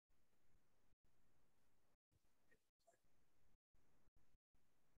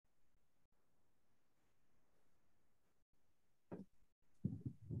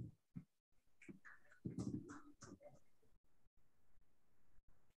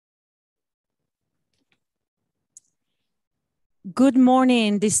Good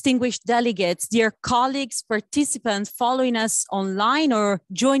morning, distinguished delegates, dear colleagues, participants following us online or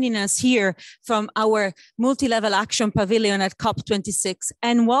joining us here from our multi-level action pavilion at COP26.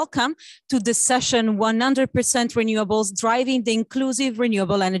 And welcome to the session 100% Renewables, Driving the Inclusive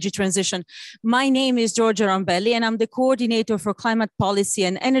Renewable Energy Transition. My name is Giorgia Rambelli, and I'm the coordinator for climate policy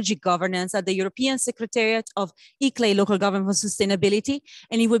and energy governance at the European Secretariat of ICLEI Local Government for Sustainability.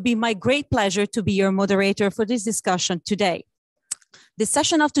 And it would be my great pleasure to be your moderator for this discussion today. The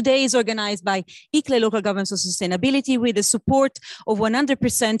session of today is organized by ICLEI Local Government for Sustainability with the support of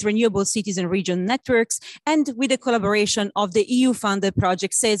 100% Renewable Cities and Region Networks and with the collaboration of the EU-funded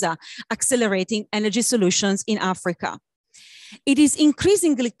project CESA, Accelerating Energy Solutions in Africa. It is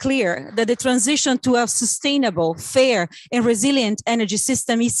increasingly clear that the transition to a sustainable, fair, and resilient energy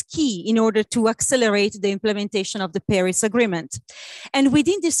system is key in order to accelerate the implementation of the Paris Agreement. And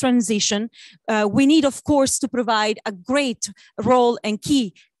within this transition, we need, of course, to provide a great role and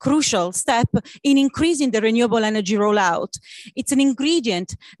key crucial step in increasing the renewable energy rollout. It's an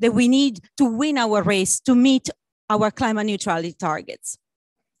ingredient that we need to win our race to meet our climate neutrality targets.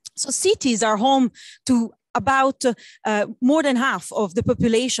 So cities are home to about more than half of the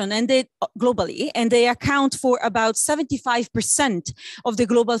population and they globally, and they account for about 75% of the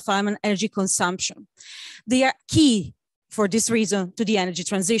global climate energy consumption. They are key for this reason to the energy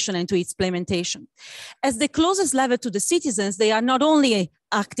transition and to its implementation. As the closest level to the citizens, they are not only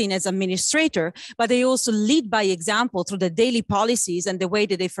acting as administrator, but they also lead by example through the daily policies and the way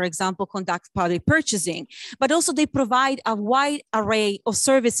that they, for example, conduct public purchasing, but also they provide a wide array of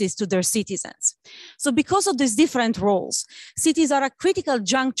services to their citizens. So because of these different roles, cities are a critical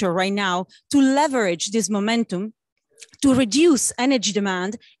juncture right now to leverage this momentum to reduce energy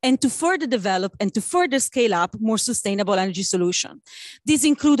demand and to further develop and to further scale up more sustainable energy solutions. These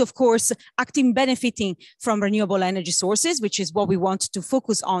include, of course, benefiting from renewable energy sources, which is what we want to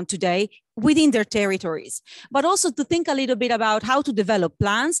focus on today within their territories, but also to think a little bit about how to develop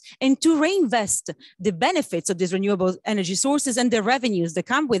plans and to reinvest the benefits of these renewable energy sources and the revenues that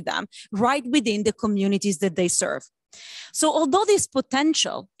come with them right within the communities that they serve. So although this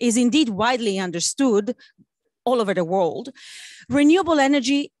potential is indeed widely understood, all over the world, renewable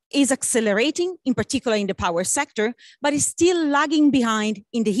energy is accelerating, in particular in the power sector, but is still lagging behind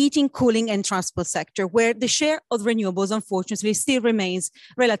in the heating, cooling, and transport sector, where the share of renewables, unfortunately, still remains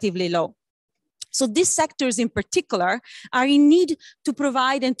relatively low. So these sectors in particular are in need to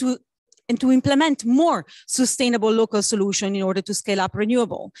provide and to implement more sustainable local solutions in order to scale up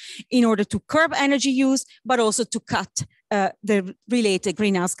renewable, in order to curb energy use, but also to cut the related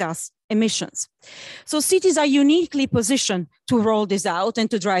greenhouse gas emissions. So cities are uniquely positioned to roll this out and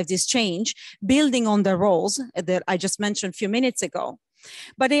to drive this change, building on the roles that I just mentioned a few minutes ago.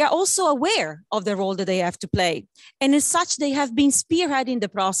 But they are also aware of the role that they have to play. And as such, they have been spearheading the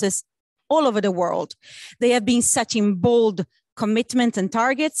process all over the world. They have been setting bold commitments and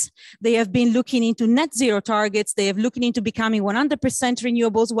targets. They have been looking into net zero targets. They have looking into becoming 100%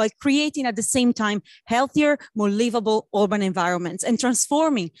 renewables while creating at the same time healthier, more livable urban environments and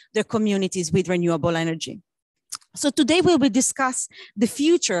transforming their communities with renewable energy. So today we will discuss the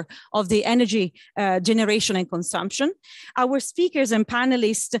future of the energy generation and consumption. Our speakers and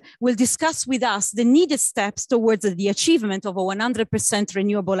panelists will discuss with us the needed steps towards the achievement of a 100%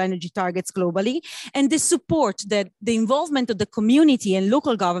 renewable energy targets globally and the support that the involvement of the community and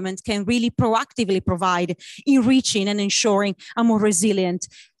local government can really proactively provide in reaching and ensuring a more resilient,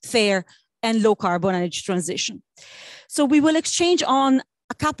 fair, and low carbon energy transition. So we will exchange on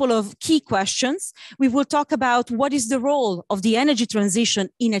a couple of key questions. We will talk about what is the role of the energy transition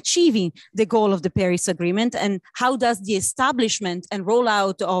in achieving the goal of the Paris Agreement and how does the establishment and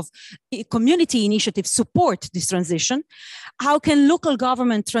rollout of community initiatives support this transition? How can local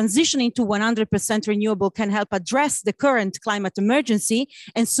government transitioning to 100% renewable can help address the current climate emergency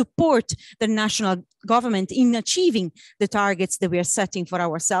and support the national government in achieving the targets that we are setting for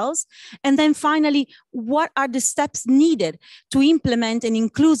ourselves? And then finally, what are the steps needed to implement an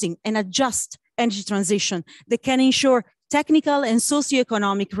inclusive and a just energy transition that can ensure technical and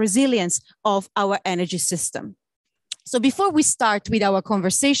socioeconomic resilience of our energy system? So before we start with our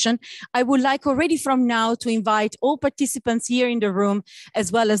conversation, I would like already from now to invite all participants here in the room,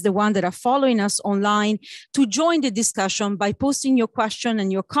 as well as the ones that are following us online, to join the discussion by posting your question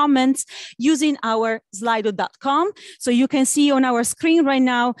and your comments using our slido.com. So you can see on our screen right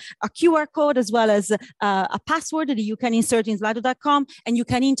now a QR code as well as a password that you can insert in slido.com, and you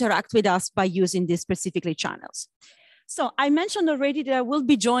can interact with us by using these specifically channels. So I mentioned already that I will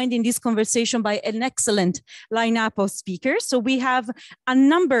be joined in this conversation by an excellent lineup of speakers. So we have a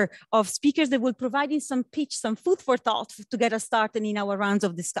number of speakers that will provide some pitch, some food for thought to get us started in our rounds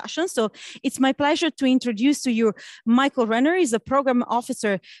of discussion. So it's my pleasure to introduce to you Michael Renner. He's a program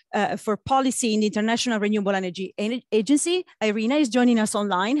officer for policy in the International Renewable Energy Agency. Irina is joining us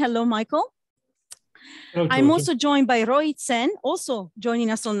online. Hello, Michael. Hello, I'm also joined by Rohit Sen, also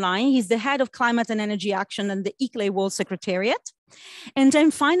joining us online. He's the head of climate and energy action and the ICLEI World Secretariat. And then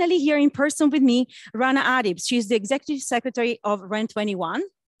finally here in person with me, Rana Adib. She's the executive secretary of REN21.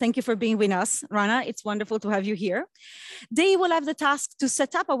 Thank you for being with us, Rana. It's wonderful to have you here. They will have the task to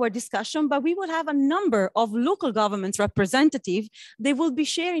set up our discussion, but we will have a number of local government representatives. They will be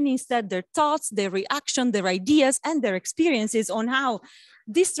sharing instead their thoughts, their reaction, their ideas, and their experiences on how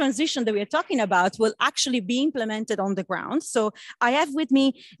this transition that we are talking about will actually be implemented on the ground. So I have with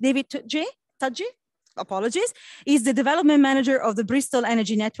me David Tadji. Apologies, is the development manager of the Bristol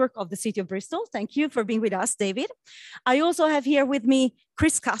Energy Network of the City of Bristol. Thank you for being with us, David. I also have here with me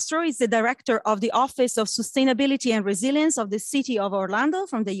Chris Castro, is the director of the Office of Sustainability and Resilience of the City of Orlando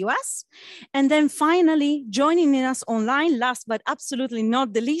from the US. And then finally, joining us online, last but absolutely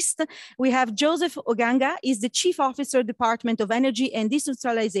not the least, we have Joseph Oganga, is the Chief Officer, Department of Energy and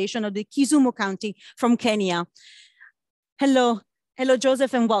Decentralization of the Kisumu County from Kenya. Hello,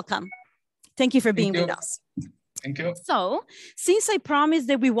 Joseph, and welcome. Thank you for being with us. Thank you. So, since I promised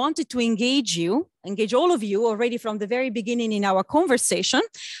that we wanted to engage all of you already from the very beginning in our conversation,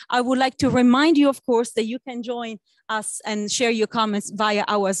 I would like to remind you, of course, that you can join us and share your comments via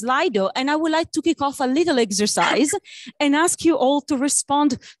our Slido. And I would like to kick off a little exercise and ask you all to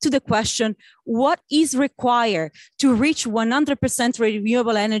respond to the question, what is required to reach 100%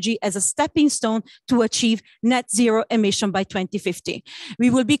 renewable energy as a stepping stone to achieve net zero emission by 2050? We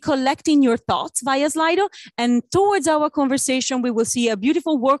will be collecting your thoughts via Slido, and towards our conversation, we will see a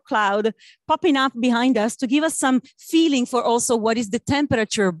beautiful word cloud popping up behind us to give us some feeling for also what is the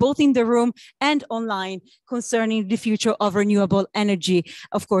temperature, both in the room and online, concerning the future of renewable energy,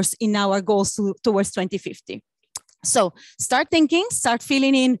 of course, in our goals towards 2050. So start thinking, start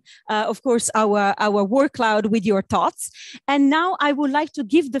filling in, of course, our word cloud with your thoughts. And now I would like to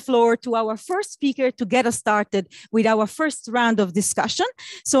give the floor to our first speaker to get us started with our first round of discussion.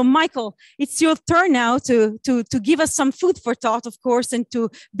 So Michael, it's your turn now to give us some food for thought, of course, and to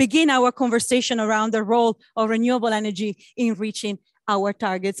begin our conversation around the role of renewable energy in reaching our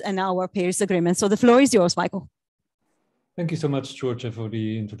targets and our Paris Agreement. So the floor is yours, Michael. Thank you so much, Georgia, for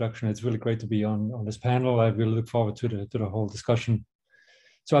the introduction. It's really great to be on this panel. I really look forward to the whole discussion.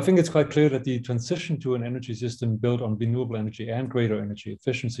 So I think it's quite clear that the transition to an energy system built on renewable energy and greater energy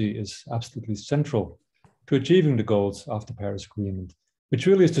efficiency is absolutely central to achieving the goals of the Paris Agreement, which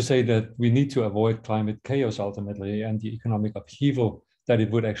really is to say that we need to avoid climate chaos ultimately and the economic upheaval that it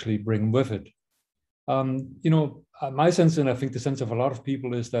would actually bring with it. My sense, and I think the sense of a lot of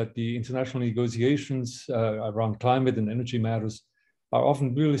people, is that the international negotiations around climate and energy matters are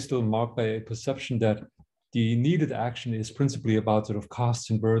often really still marked by a perception that the needed action is principally about sort of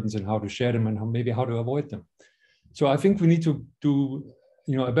costs and burdens and how to share them and maybe how to avoid them. So I think we need to do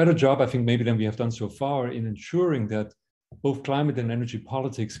a better job, I think, maybe than we have done so far in ensuring that both climate and energy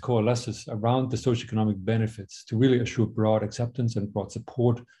politics coalesces around the socioeconomic benefits to really assure broad acceptance and broad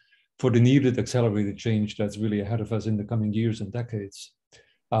support for the needed accelerated change that's really ahead of us in the coming years and decades.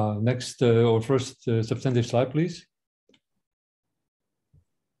 Next, or first substantive slide, please.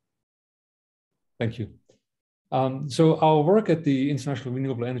 Thank you. So our work at the International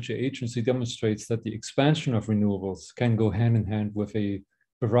Renewable Energy Agency demonstrates that the expansion of renewables can go hand in hand with a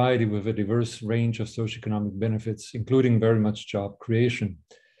diverse range of socioeconomic benefits, including very much job creation.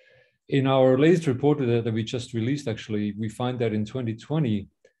 In our latest report that we just released, actually, we find that in 2020,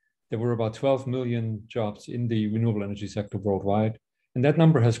 there were about 12 million jobs in the renewable energy sector worldwide. And that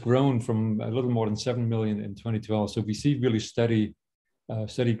number has grown from a little more than 7 million in 2012. So we see really steady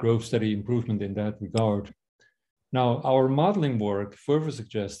growth, steady improvement in that regard. Now, our modeling work further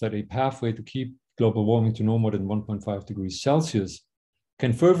suggests that a pathway to keep global warming to no more than 1.5 degrees Celsius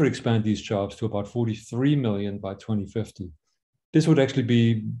can further expand these jobs to about 43 million by 2050. This would actually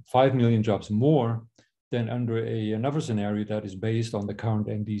be 5 million jobs more than under another scenario that is based on the current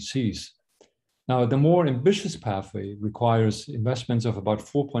NDCs. Now, the more ambitious pathway requires investments of about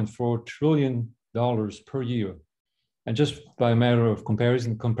 $4.4 trillion per year. And just by a matter of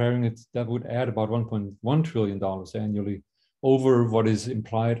comparing it, that would add about $1.1 trillion annually over what is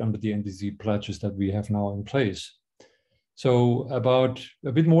implied under the NDC pledges that we have now in place. So about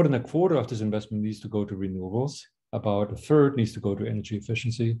a bit more than a quarter of this investment needs to go to renewables, about a third needs to go to energy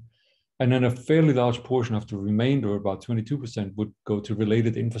efficiency, And then a fairly large portion of the remainder, about 22%, would go to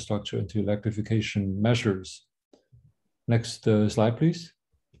related infrastructure and to electrification measures. Next slide, please.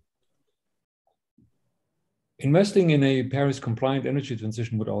 Investing in a Paris-compliant energy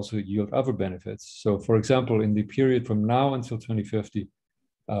transition would also yield other benefits. So, for example, in the period from now until 2050,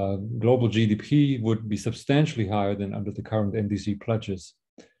 global GDP would be substantially higher than under the current NDC pledges.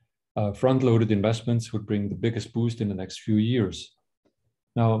 Front-loaded investments would bring the biggest boost in the next few years.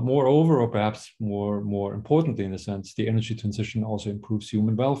 Now, moreover, or perhaps more importantly in a sense, the energy transition also improves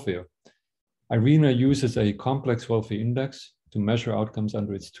human welfare. IRENA uses a complex welfare index to measure outcomes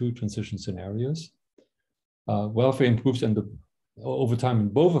under its two transition scenarios. Welfare improves over time in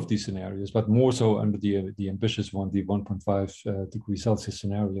both of these scenarios, but more so under the ambitious one, the 1.5 degrees Celsius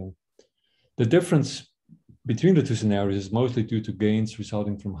scenario. The difference between the two scenarios is mostly due to gains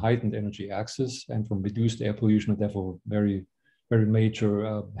resulting from heightened energy access and from reduced air pollution, and therefore very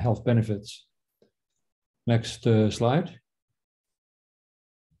major health benefits. Next slide.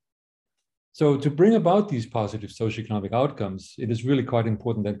 So to bring about these positive socioeconomic outcomes, it is really quite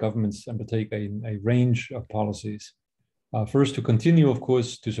important that governments undertake a range of policies. First, to continue, of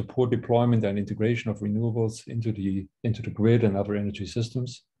course, to support deployment and integration of renewables into the grid and other energy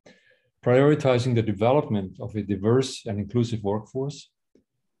systems, prioritizing the development of a diverse and inclusive workforce,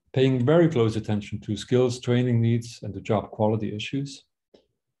 paying very close attention to skills, training needs, and to job quality issues,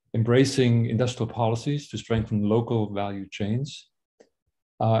 embracing industrial policies to strengthen local value chains,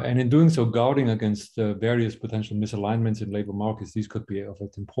 and in doing so, guarding against various potential misalignments in labor markets. These could be of a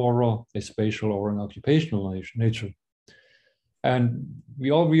temporal, a spatial, or an occupational nature. And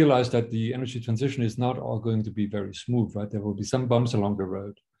we all realize that the energy transition is not all going to be very smooth, right? There will be some bumps along the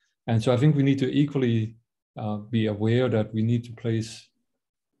road. And so I think we need to equally be aware that we need to place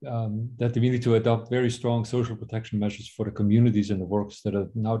that we need to adopt very strong social protection measures for the communities and the works that are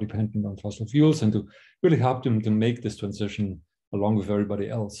now dependent on fossil fuels, and to really help them to make this transition along with everybody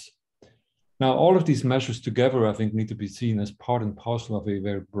else. Now, all of these measures together, I think, need to be seen as part and parcel of a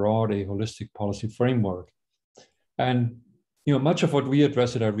very broad, a holistic policy framework. And much of what we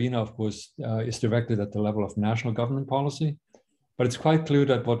address at IRENA, of course, is directed at the level of national government policy. But it's quite clear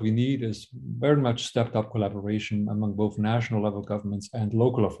that what we need is very much stepped up collaboration among both national level governments and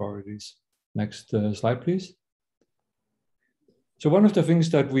local authorities. Next slide, please. So one of the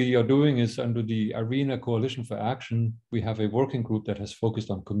things that we are doing is under the IRENA Coalition for Action, we have a working group that has focused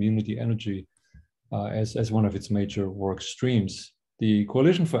on community energy as one of its major work streams. The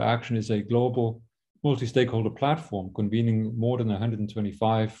Coalition for Action is a global multi-stakeholder platform convening more than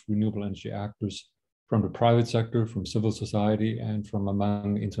 125 renewable energy actors from the private sector, from civil society, and from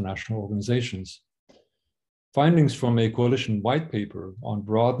among international organizations. Findings from a coalition white paper on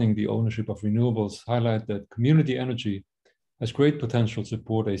broadening the ownership of renewables highlight that community energy has great potential to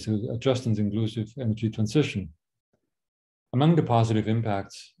support a just and inclusive energy transition. Among the positive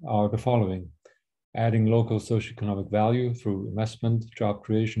impacts are the following: adding local socioeconomic value through investment, job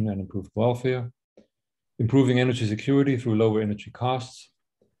creation, and improved welfare, improving energy security through lower energy costs,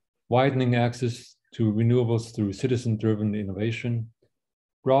 widening access to renewables through citizen-driven innovation,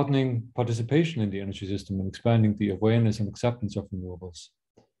 broadening participation in the energy system, and expanding the awareness and acceptance of renewables.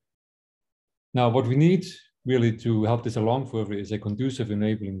 Now, what we need really to help this along further is a conducive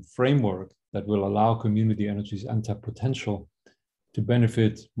enabling framework that will allow community energy's untapped potential to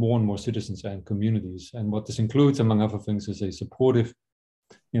benefit more and more citizens and communities. And what this includes, among other things, is a supportive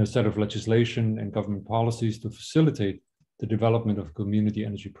set of legislation and government policies to facilitate the development of community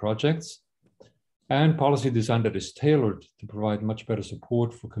energy projects, and policy design that is tailored to provide much better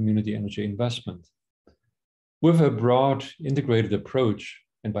support for community energy investment. With a broad integrated approach,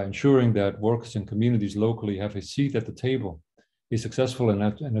 and by ensuring that workers and communities locally have a seat at the table, a successful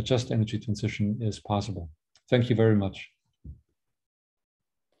and a just energy transition is possible. Thank you very much.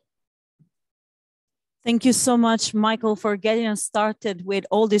 Thank you so much, Michael, for getting us started with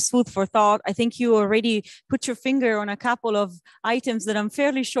all this food for thought. I think you already put your finger on a couple of items that I'm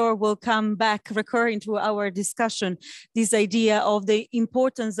fairly sure will come back recurring to our discussion. This idea of the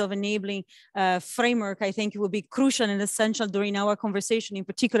importance of enabling framework, I think, will be crucial and essential during our conversation, in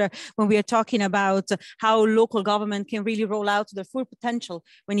particular when we are talking about how local government can really roll out their full potential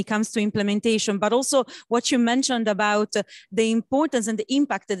when it comes to implementation, but also what you mentioned about the importance and the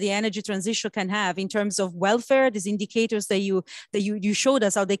impact that the energy transition can have in terms of welfare, these indicators that you showed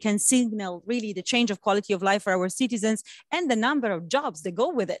us, how they can signal really the change of quality of life for our citizens and the number of jobs that go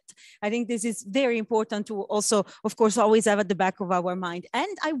with it. I think this is very important to also, of course, always have at the back of our mind.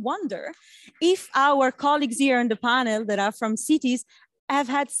 And I wonder if our colleagues here on the panel that are from cities have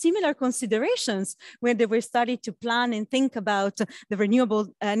had similar considerations when they were starting to plan and think about the renewable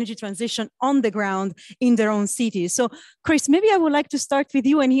energy transition on the ground in their own cities. So Chris, maybe I would like to start with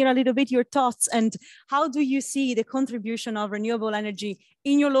you and hear a little bit your thoughts, and how do you see the contribution of renewable energy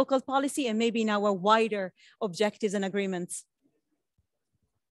in your local policy and maybe in our wider objectives and agreements?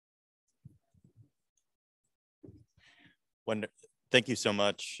 Thank you so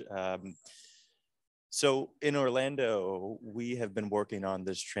much. So in Orlando, we have been working on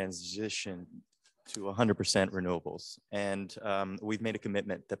this transition to 100% renewables. And we've made a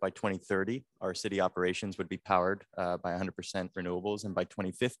commitment that by 2030, our city operations would be powered by 100% renewables. And by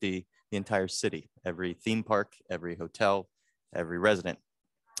 2050, the entire city, every theme park, every hotel, every resident.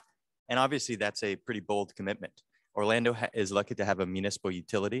 And obviously that's a pretty bold commitment. Orlando is lucky to have a municipal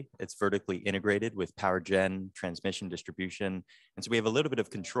utility. It's vertically integrated with power gen, transmission, distribution. And so we have a little bit of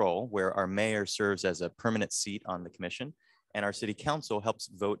control where our mayor serves as a permanent seat on the commission, and our city council helps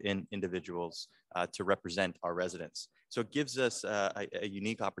vote in individuals to represent our residents. So it gives us a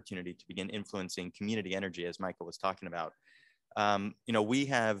unique opportunity to begin influencing community energy, as Michael was talking about. We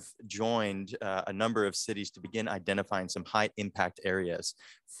have joined a number of cities to begin identifying some high impact areas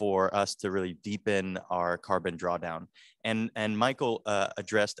for us to really deepen our carbon drawdown. And Michael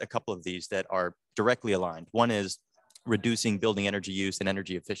addressed a couple of these that are directly aligned. One is reducing building energy use and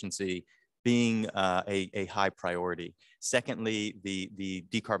energy efficiency being a high priority. Secondly, the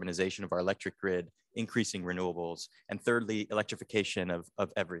decarbonization of our electric grid, increasing renewables. And thirdly, electrification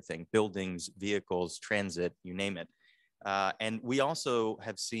of everything, buildings, vehicles, transit, you name it. And we also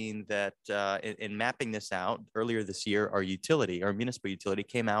have seen that in mapping this out earlier this year, our municipal utility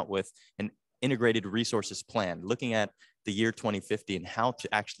came out with an integrated resources plan, looking at the year 2050 and how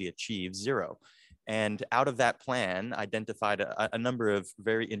to actually achieve zero. And out of that plan, identified a number of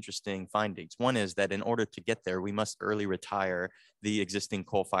very interesting findings. One is that in order to get there, we must early retire the existing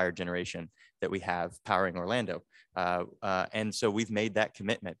coal-fired generation that we have powering Orlando. And so we've made that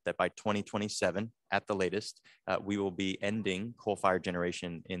commitment that by 2027, at the latest, we will be ending coal-fired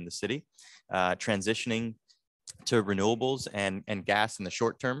generation in the city, transitioning to renewables and gas in the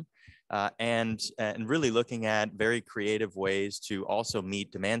short term, and really looking at very creative ways to also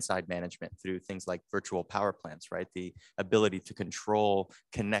meet demand side management through things like virtual power plants, right? The ability to control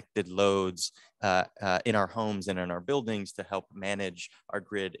connected loads in our homes and in our buildings to help manage our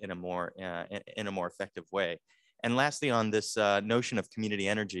grid in a more effective way. And lastly, on this notion of community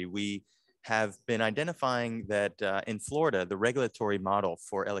energy, we have been identifying that in Florida, the regulatory model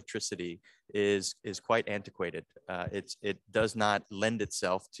for electricity is quite antiquated. It does not lend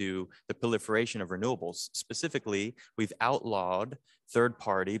itself to the proliferation of renewables. Specifically, we've outlawed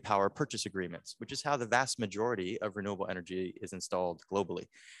third-party power purchase agreements, which is how the vast majority of renewable energy is installed globally.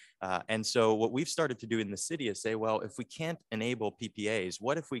 And so what we've started to do in the city is say, well, if we can't enable PPAs,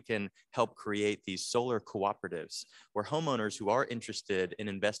 what if we can help create these solar cooperatives where homeowners who are interested in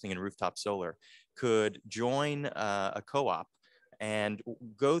investing in rooftop solar could join a co-op and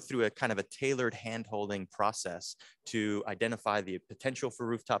go through a kind of a tailored hand-holding process to identify the potential for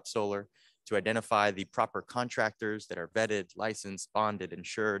rooftop solar, to identify the proper contractors that are vetted, licensed, bonded,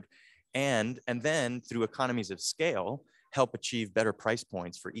 insured, and then through economies of scale, help achieve better price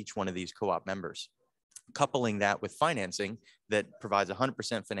points for each one of these co-op members. Coupling that with financing that provides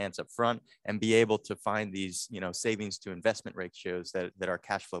 100% finance up front and be able to find these savings to investment ratios that are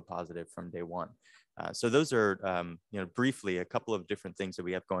cash flow positive from day one. So those are briefly a couple of different things that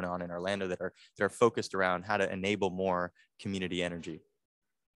we have going on in Orlando that are focused around how to enable more community energy.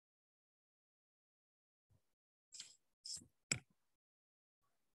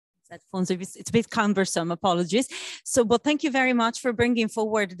 It's a bit cumbersome, apologies. So, but thank you very much for bringing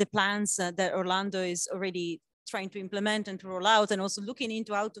forward the plans that Orlando is already trying to implement and to roll out, and also looking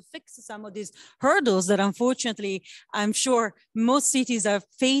into how to fix some of these hurdles that unfortunately I'm sure most cities are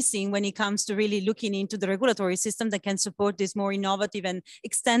facing when it comes to really looking into the regulatory system that can support these more innovative and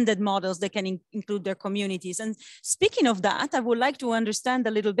extended models that can include their communities. And speaking of that, I would like to understand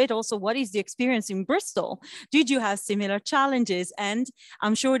a little bit also what is the experience in Bristol? Did you have similar challenges? And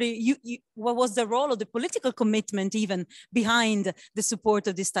I'm sure what was the role of the political commitment even behind the support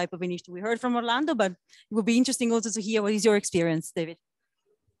of this type of initiative? We heard from Orlando, but it would be interesting also to hear what is your experience, David.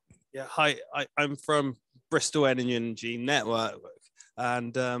 Yeah, hi, I'm from Bristol Energy Network,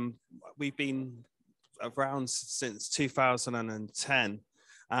 and we've been around since 2010,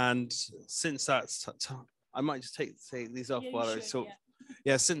 and since that time, I might just take these off while I talk.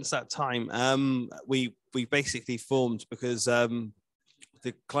 Yeah, since that time, we basically formed because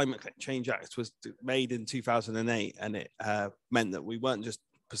the Climate Change Act was made in 2008, and it meant that we weren't just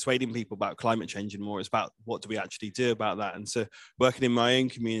persuading people about climate change anymore. It's about what do we actually do about that. And so working in my own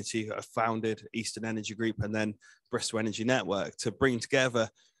community, I founded Eastern Energy Group and then Bristol Energy Network to bring together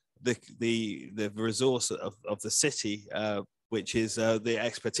the resource of the city, which is the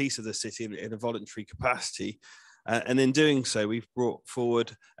expertise of the city in a voluntary capacity. And in doing so, we've brought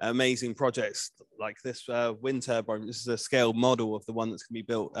forward amazing projects like this wind turbine. This is a scale model of the one that's going to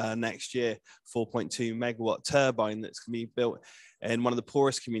be built next year, 4.2 megawatt turbine that's going to be built in one of the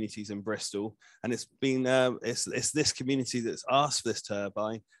poorest communities in Bristol. And it's been it's this community that's asked for this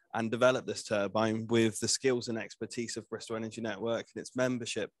turbine and developed this turbine with the skills and expertise of Bristol Energy Network and its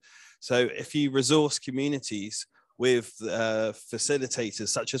membership. So if you resource communities with facilitators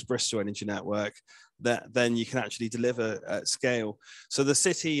such as Bristol Energy Network, then you can actually deliver at scale. So the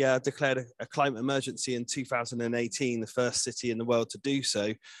city declared a climate emergency in 2018, the first city in the world to do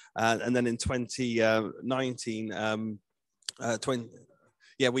so. And then in 2019,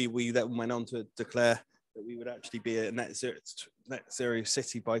 we then went on to declare that we would actually be a net zero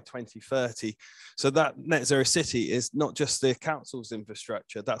city by 2030. So that net zero city is not just the council's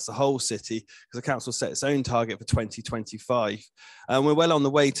infrastructure, that's the whole city, because the council set its own target for 2025. And we're well on the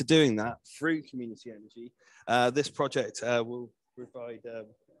way to doing that through community energy. This project will provide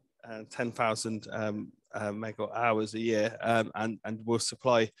 10,000 megawatt hours a year and will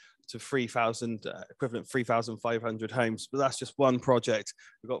supply to 3,000 equivalent 3,500 homes, but that's just one project.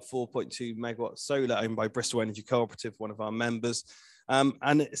 We've got 4.2 megawatt solar owned by Bristol Energy Cooperative, one of our members,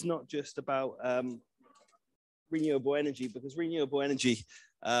 and it's not just about renewable energy, because renewable energy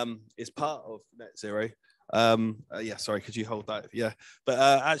is part of net zero. Yeah, sorry, could you hold that? Yeah, but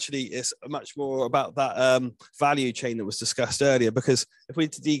actually it's much more about that value chain that was discussed earlier, because if we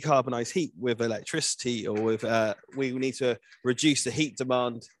decarbonize heat with electricity or with we need to reduce the heat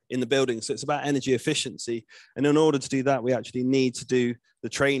demand in the building. So it's about energy efficiency. And in order to do that, we actually need to do the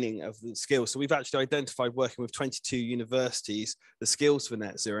training of the skills. So we've actually identified, working with 22 universities, the skills for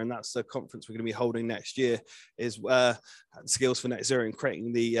net zero. And that's the conference we're going to be holding next year, is skills for net zero and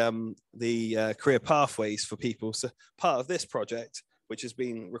creating the career pathways for people. So part of this project, which has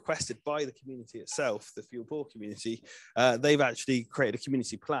been requested by the community itself, the fuel poor community, they've actually created a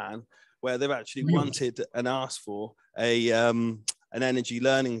community plan where they've actually wanted and asked for an energy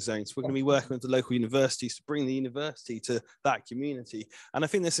learning zone. So we're going to be working with the local universities to bring the university to that community. And I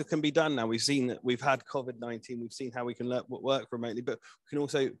think this can be done now. We've seen that we've had COVID-19, we've seen how we can work remotely, but we can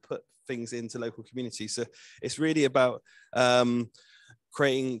also put things into local communities. So it's really about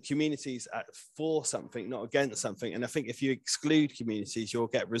creating communities for something, not against something. And I think if you exclude communities, you'll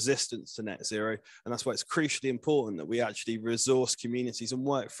get resistance to net zero. And that's why it's crucially important that we actually resource communities and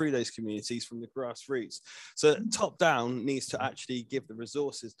work through those communities from the grassroots. So top down needs to actually give the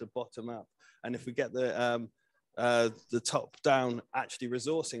resources to bottom up. And if we get the top down actually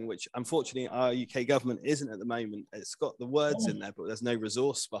resourcing, which unfortunately our UK government isn't at the moment, it's got the words in there, but there's no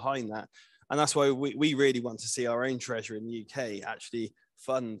resource behind that. And that's why we really want to see our own treasury in the UK actually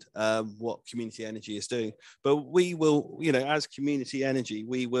fund what community energy is doing. But we will, you know, as community energy,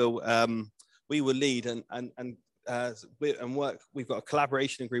 we will lead and work. We've got a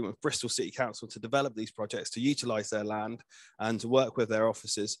collaboration agreement with Bristol City Council to develop these projects, to utilise their land and to work with their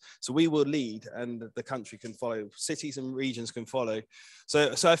offices. So we will lead, and the country can follow. Cities and regions can follow.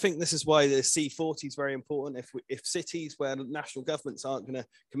 So I think this is why the C40 is very important. If cities where national governments aren't going to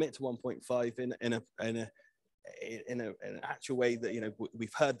commit to 1.5 in an actual way, that, you know,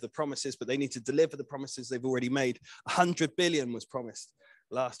 we've heard the promises, but they need to deliver the promises they've already made. 100 billion was promised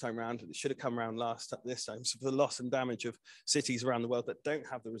last time around. It should have come around this time. So for the loss and damage of cities around the world that don't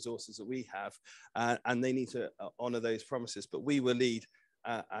have the resources that we have, and they need to honour those promises. But we will lead,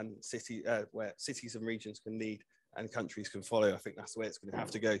 and where cities and regions can lead and countries can follow. I think that's the way it's going to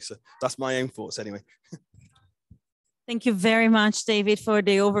have to go. So that's my own thoughts anyway. Thank you very much, David, for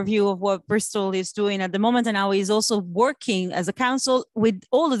the overview of what Bristol is doing at the moment and how he's also working as a council with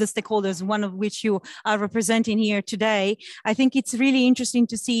all of the stakeholders, one of which you are representing here today. I think it's really interesting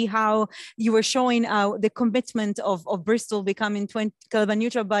to see how you were showing the commitment of Bristol becoming carbon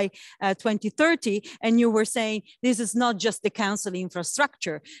neutral by 2030. And you were saying this is not just the council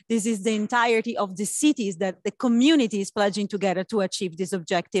infrastructure. This is the entirety of the cities that the community is pledging together to achieve this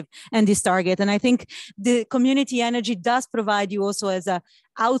objective and this target. And I think the community energy does provide you also as an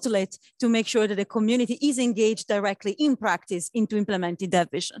outlet to make sure that the community is engaged directly in practice into implementing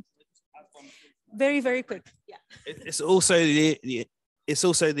that vision. Very, very quick. Yeah. It's also the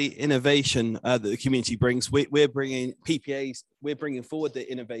innovation that the community brings. We're bringing PPAs. We're bringing forward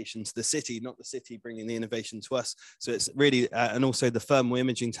the innovation to the city, not the city bringing the innovation to us. So it's really, and also the thermal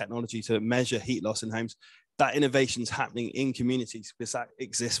imaging technology to measure heat loss in homes. that innovation's happening in communities because that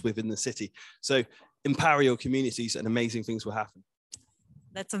exists within the city. So empower your communities and amazing things will happen.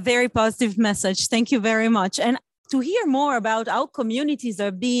 That's a very positive message. Thank you very much. And to hear more about how communities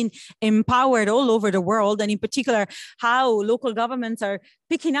are being empowered all over the world, and in particular, how local governments are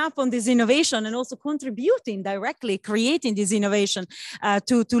picking up on this innovation and also contributing directly, creating this innovation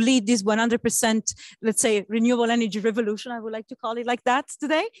to lead this 100%, let's say, renewable energy revolution, I would like to call it like that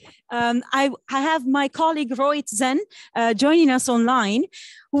today. I have my colleague Rohit Zen joining us online,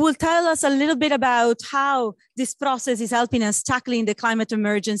 who will tell us a little bit about how this process is helping us tackling the climate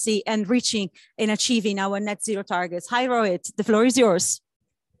emergency and reaching and achieving our net zero targets. Hi, Rohit, the floor is yours.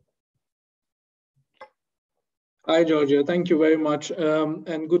 Hi, Georgia. Thank you very much.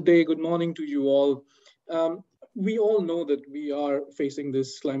 And good day, good morning to you all. We all know that we are facing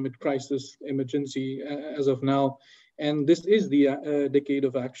this climate crisis emergency as of now, and this is the decade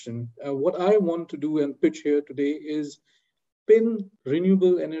of action. What I want to do and pitch here today is pin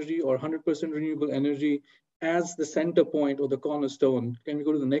renewable energy or 100% renewable energy as the center point or the cornerstone. Can we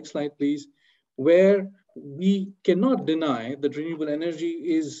go to the next slide, please? Where we cannot deny that renewable energy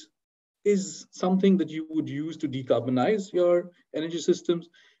is something that you would use to decarbonize your energy systems.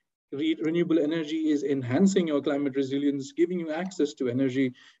 Renewable energy is enhancing your climate resilience, giving you access to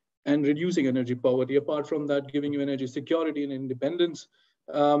energy and reducing energy poverty. Apart from that, giving you energy security and independence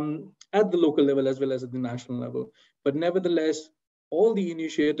at the local level as well as at the national level. But nevertheless, all the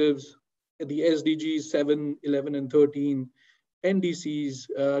initiatives, the SDGs 7, 11, and 13,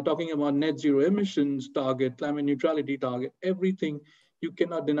 NDCs, talking about net zero emissions target, climate neutrality target, everything, you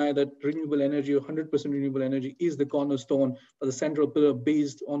cannot deny that renewable energy, 100% renewable energy is the cornerstone or the central pillar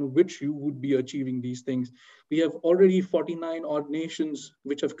based on which you would be achieving these things. We have already 49 odd nations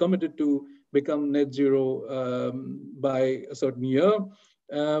which have committed to become net zero by a certain year.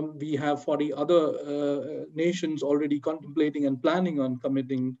 We have 40 other nations already contemplating and planning on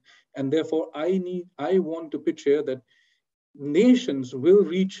committing. And therefore, I want to pitch here that nations will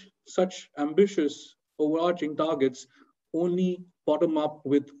reach such ambitious overarching targets only bottom up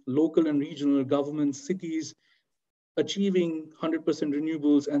with local and regional governments, cities achieving 100%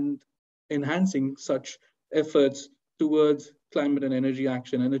 renewables and enhancing such efforts towards climate and energy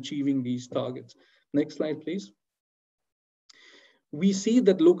action and achieving these targets. Next slide, please. We see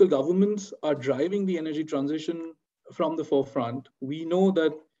that local governments are driving the energy transition from the forefront. We know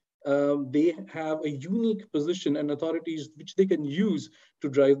that they have a unique position and authorities which they can use to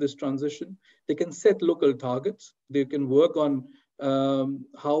drive this transition. They can set local targets. They can work on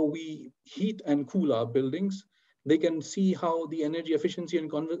how we heat and cool our buildings. They can see how the energy efficiency and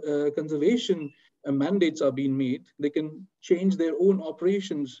conservation mandates are being made. They can change their own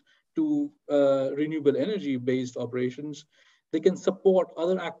operations to renewable energy-based operations. They can support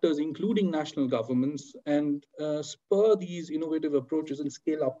other actors, including national governments, and spur these innovative approaches and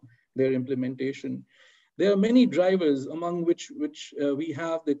scale up their implementation. There are many drivers, among which we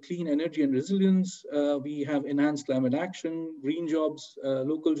have the clean energy and resilience. We have enhanced climate action, green jobs,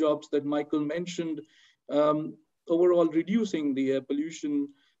 local jobs that Michael mentioned, overall reducing the air pollution,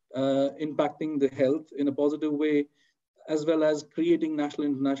 impacting the health in a positive way, as well as creating national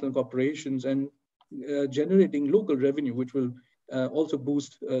and international corporations and generating local revenue, which will also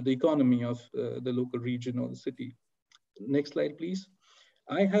boost the economy of the local region or the city. Next slide, please.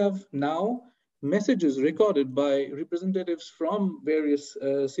 I have now messages recorded by representatives from various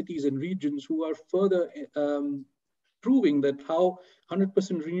cities and regions who are further proving that how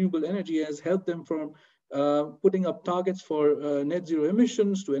 100% renewable energy has helped them from putting up targets for net zero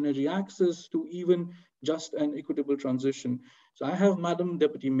emissions to energy access to even just and equitable transition. So I have Madam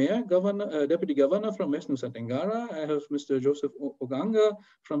Deputy Governor from West Nusa Tenggara. I have Mr. Joseph Oganga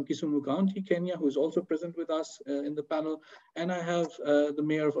from Kisumu County, Kenya, who is also present with us in the panel. And I have the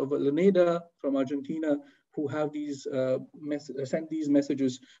Mayor of Avellaneda from Argentina, who have these sent these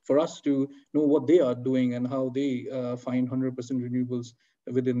messages for us to know what they are doing and how they find 100% renewables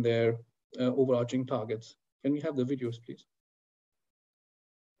within their overarching targets. Can we have the videos, please?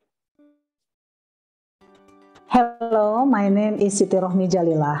 Hello, my name is Siti Rohmi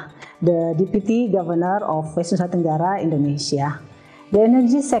Jalila, the Deputy Governor of West Nusa Tenggara, Indonesia. The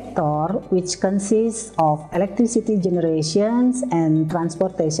energy sector, which consists of electricity generations and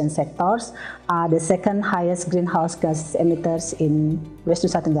transportation sectors, are the second highest greenhouse gas emitters in West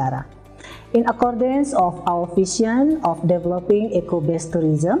Nusa Tenggara. In accordance of our vision of developing eco-based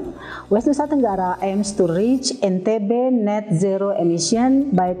tourism, West Nusa Tenggara aims to reach NTB net zero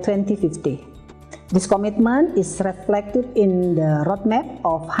emission by 2050. This commitment is reflected in the roadmap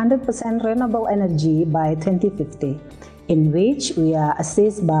of 100% renewable energy by 2050. in which we are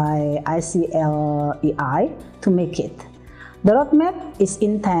assisted by ICLEI to make it. The roadmap is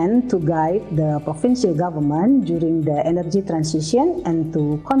intended to guide the provincial government during the energy transition and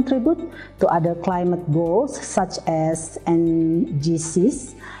to contribute to other climate goals such as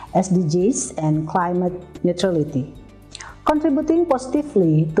NGCs, SDGs, and climate neutrality, contributing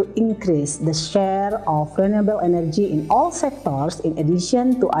positively to increase the share of renewable energy in all sectors in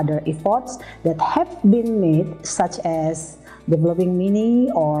addition to other efforts that have been made such as developing mini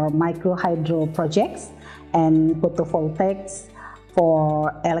or micro hydro projects and photovoltaics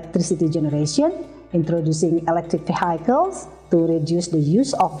for electricity generation, introducing electric vehicles to reduce the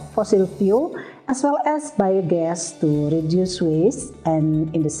use of fossil fuel, as well as biogas to reduce waste,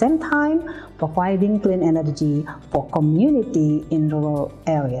 and in the same time, providing clean energy for community in rural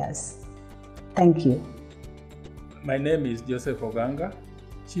areas. Thank you. My name is Joseph Oganga,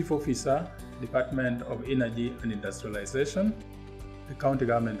 Chief Officer, Department of Energy and Industrialization, the County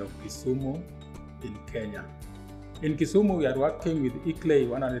Government of Kisumu in Kenya. In Kisumu, we are working with ICLEI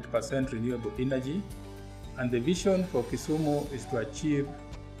 100% renewable energy, and the vision for Kisumu is to achieve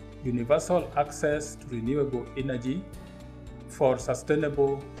universal access to renewable energy for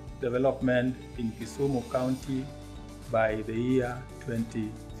sustainable development in Kisumu County by the year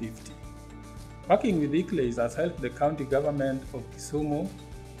 2050. Working with ICLEI has helped the county government of Kisumu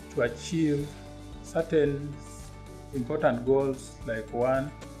to achieve certain important goals, like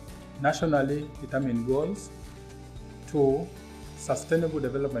 1, nationally determined goals, 2, sustainable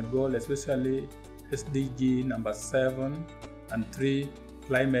development goal, especially SDG number 7, and 3,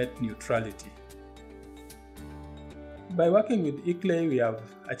 climate neutrality. By working with ICLEI, we have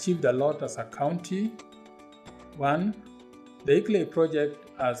achieved a lot as a county. 1, the ICLEI project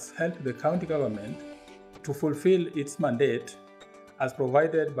has helped the county government to fulfill its mandate as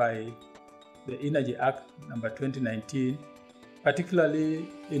provided by the Energy Act number 2019, particularly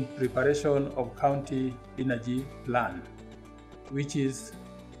in preparation of county energy plan, which is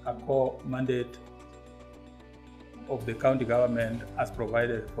a core mandate of the county government as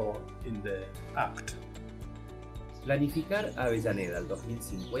provided for in the Act. Planificar Avellaneda al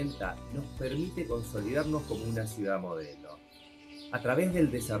 2050 nos permite consolidarnos como una ciudad modelo, a través del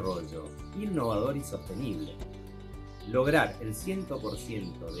desarrollo innovador y sostenible. Lograr el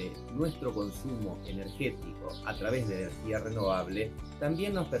 100% de nuestro consumo energético a través de energía renovable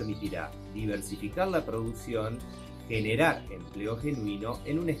también nos permitirá diversificar la producción, generar empleo genuino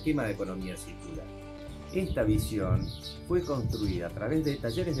en un esquema de economía circular. Esta visión fue construida a través de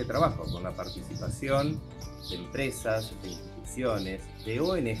talleres de trabajo con la participación de empresas, de instituciones, de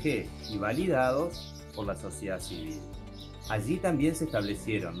ONG y validados por la sociedad civil. Allí también se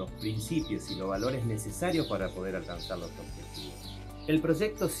establecieron los principios y los valores necesarios para poder alcanzar los objetivos. El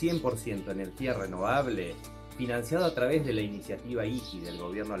proyecto 100% energía renovable, financiado a través de la iniciativa ICI del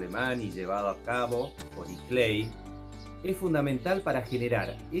gobierno alemán y llevado a cabo por ICLEI, es fundamental para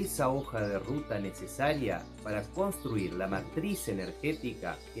generar esa hoja de ruta necesaria para construir la matriz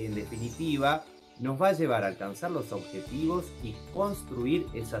energética que en definitiva nos va a llevar a alcanzar los objetivos y construir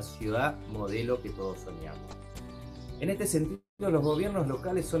esa ciudad modelo que todos soñamos. En este sentido, los gobiernos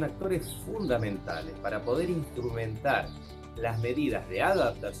locales son actores fundamentales para poder instrumentar las medidas de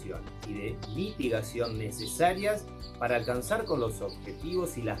adaptación y de mitigación necesarias para alcanzar con los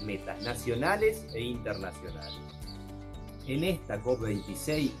objetivos y las metas nacionales e internacionales. En esta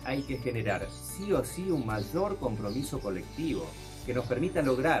COP26 hay que generar sí o sí un mayor compromiso colectivo que nos permita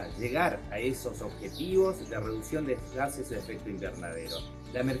lograr llegar a esos objetivos de reducción de gases de efecto invernadero.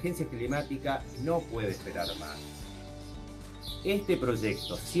 La emergencia climática no puede esperar más. Este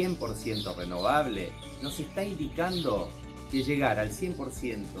proyecto 100% renovable nos está indicando que llegar al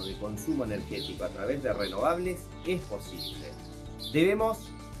 100% de consumo energético a través de renovables es posible. Debemos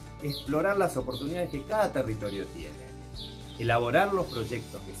explorar las oportunidades que cada territorio tiene, elaborar los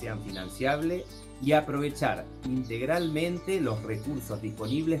proyectos que sean financiables y aprovechar integralmente los recursos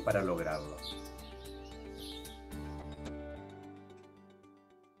disponibles para lograrlos.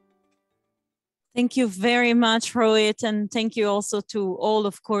 Thank you very much, Rohit, and thank you also to all,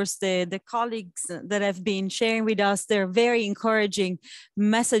 of course, the colleagues that have been sharing with us their very encouraging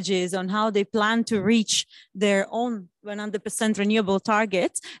messages on how they plan to reach their own 100% renewable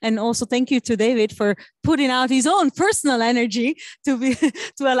targets. And also thank you to David for putting out his own personal energy to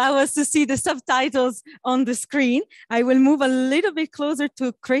allow us to see the subtitles on the screen. I will move a little bit closer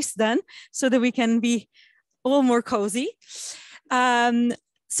to Chris then, so that we can be all more cozy.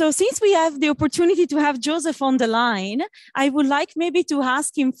 So since we have the opportunity to have Joseph on the line, I would like maybe to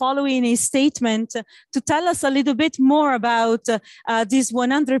ask him, following his statement, to tell us a little bit more about this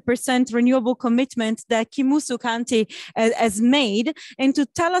 100% renewable commitment that Kimusu County has made, and to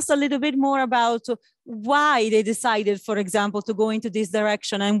tell us a little bit more about why they decided, for example, to go into this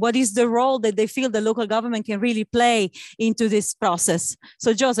direction, and what is the role that they feel the local government can really play into this process.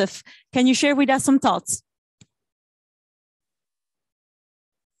 So Joseph, can you share with us some thoughts?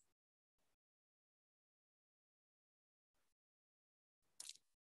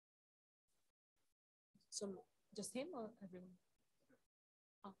 So just him or everyone?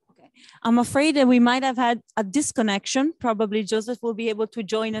 Oh, okay. I'm afraid that we might have had a disconnection. Probably Joseph will be able to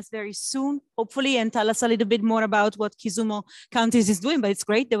join us very soon, hopefully, and tell us a little bit more about what Kisumu County is doing. But it's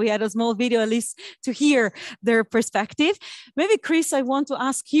great that we had a small video, at least, to hear their perspective. Maybe, Chris, I want to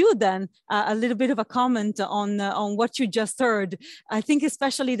ask you then a little bit of a comment on what you just heard. I think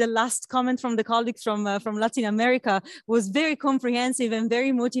especially the last comment from the colleagues from Latin America was very comprehensive and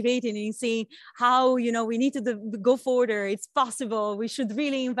very motivating in seeing how, you know, we need to go further. It's possible. We should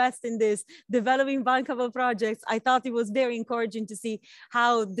really invest in this, developing bankable projects. I thought it was very encouraging to see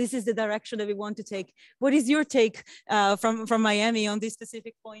how this is the direction that we want to take. What is your take from Miami on this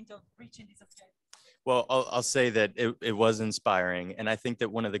specific point of reaching this objective? Well, I'll say that it was inspiring. And I think that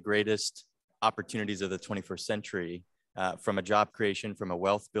one of the greatest opportunities of the 21st century from a job creation, from a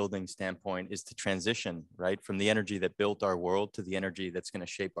wealth building standpoint, is to transition, right, from the energy that built our world to the energy that's going to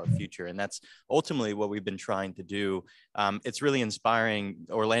shape our future. And that's ultimately what we've been trying to do. It's really inspiring.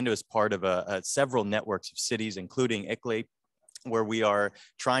 Orlando is part of several networks of cities, including ICLEI, where we are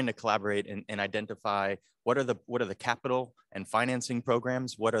trying to collaborate and identify what are the capital and financing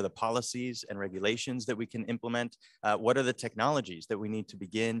programs, what are the policies and regulations that we can implement, what are the technologies that we need to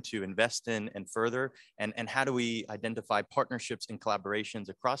begin to invest in and further, and how do we identify partnerships and collaborations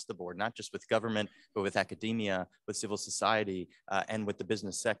across the board, not just with government, but with academia, with civil society, and with the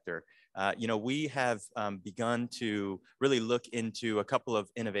business sector. You know, we have begun to really look into a couple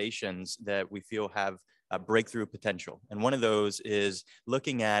of innovations that we feel have breakthrough potential. And one of those is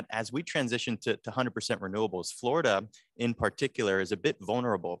looking at, as we transition to 100% renewables, Florida in particular is a bit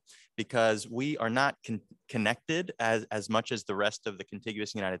vulnerable because we are not connected as much as the rest of the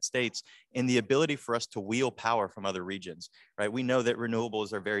contiguous United States in the ability for us to wheel power from other regions, right? We know that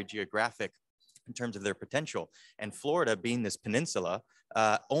renewables are very geographic in terms of their potential. And Florida, being this peninsula,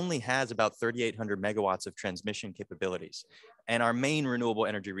 only has about 3,800 megawatts of transmission capabilities. And our main renewable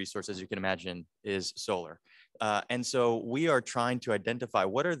energy resource, as you can imagine, is solar. And so we are trying to identify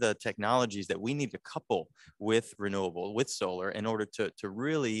what are the technologies that we need to couple with renewable, with solar, in order to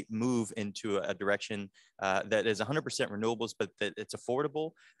really move into a direction that is 100% renewables, but that it's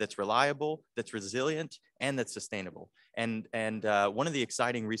affordable, that's reliable, that's resilient, and that's sustainable. And one of the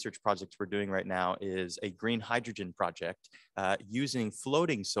exciting research projects we're doing right now is a green hydrogen project using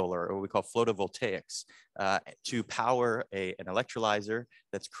floating solar, or what we call photovoltaics, to power an electrolyzer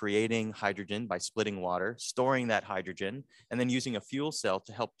that's creating hydrogen by splitting water, storing that hydrogen, and then using a fuel cell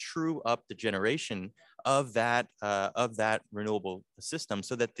to help true up the generation of that renewable system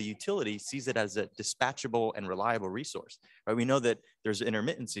so that the utility sees it as a dispatchable and reliable resource. Right? We know that there's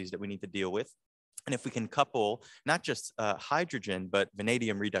intermittencies that we need to deal with. And if we can couple not just hydrogen, but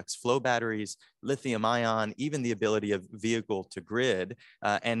vanadium redox flow batteries, lithium ion, even the ability of vehicle to grid,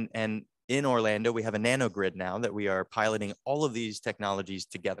 and in Orlando, we have a nanogrid now that we are piloting all of these technologies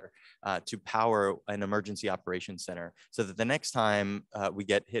together to power an emergency operations center so that the next time we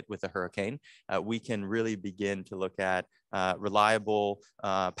get hit with a hurricane, we can really begin to look at reliable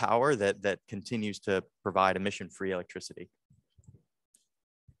power that continues to provide emission-free electricity.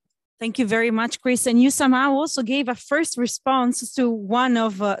 Thank you very much, Chris. And you somehow also gave a first response to one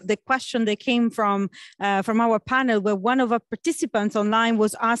of the question that came from our panel, where one of our participants online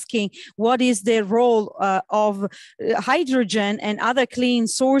was asking what is the role of hydrogen and other clean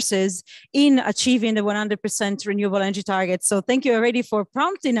sources in achieving the 100% renewable energy target. So thank you already for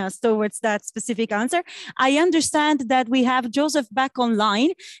prompting us towards that specific answer. I understand that we have Joseph back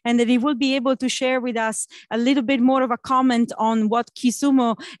online and that he will be able to share with us a little bit more of a comment on what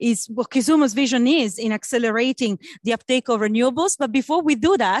Kisumo's vision is in accelerating the uptake of renewables. But before we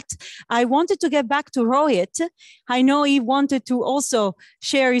do that, I wanted to get back to Rohit. I know he wanted to also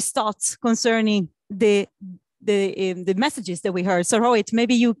share his thoughts concerning the messages that we heard. So Rohit,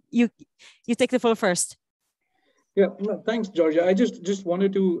 maybe you take the floor first. Yeah, no, thanks, Georgia. I just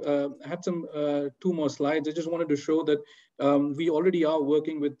wanted to have some two more slides. I just wanted to show that we already are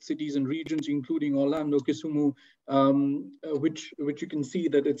working with cities and regions, including Orlando, Kisumu, which you can see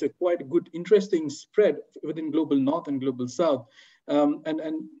that it's a quite good, interesting spread within Global North and Global South.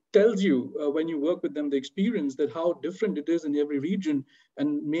 and tells you when you work with them, the experience that how different it is in every region,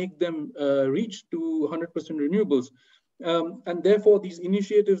 and make them reach to 100% renewables. And therefore, these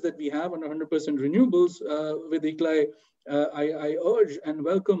initiatives that we have on 100% renewables with ICLEI, I urge and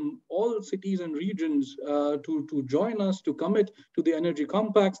welcome all cities and regions to join us, to commit to the energy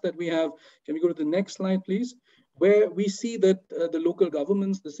compacts that we have. Can we go to the next slide, please? Where we see that the local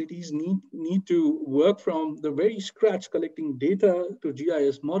governments, the cities need to work from the very scratch, collecting data to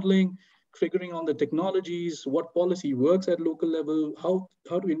GIS modeling, figuring on the technologies, what policy works at local level,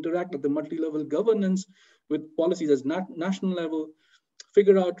 how to interact at the multi-level governance with policies at national level,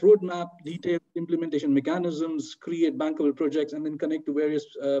 figure out roadmap, detailed implementation mechanisms, create bankable projects, and then connect to various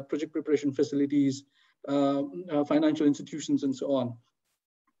project preparation facilities, financial institutions, and so on.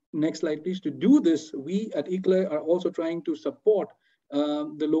 Next slide, please. To do this, we at ICLEI are also trying to support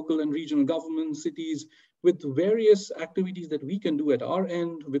the local and regional governments, cities, with various activities that we can do at our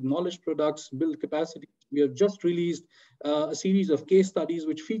end, with knowledge products, build capacity. We have just released a series of case studies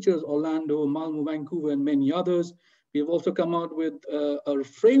which features Orlando, Malmo, Vancouver, and many others. We have also come out with a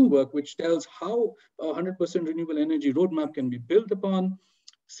framework which tells how a 100% renewable energy roadmap can be built upon.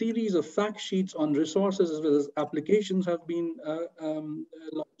 Series of fact sheets on resources as well as applications have been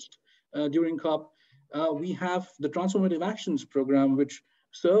launched during COP. We have the Transformative Actions Program, which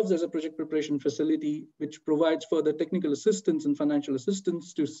serves as a project preparation facility, which provides further technical assistance and financial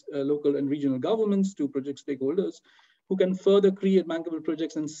assistance to local and regional governments, to project stakeholders, who can further create bankable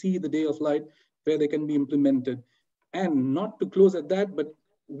projects and see the day of light where they can be implemented. And not to close at that, but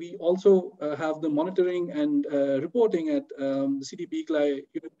we also have the monitoring and reporting at the CDP ICLEI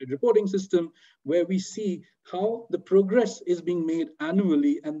reporting system, where we see how the progress is being made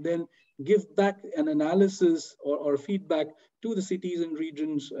annually, and then give back an analysis or feedback to the cities and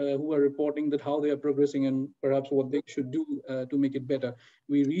regions who are reporting that how they are progressing and perhaps what they should do to make it better.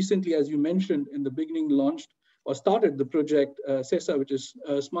 We recently, as you mentioned in the beginning, launched or started the project CESA, which is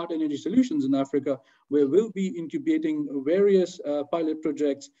Smart Energy Solutions in Africa, where we'll be incubating various pilot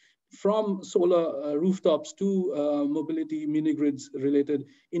projects from solar rooftops to mobility mini-grids related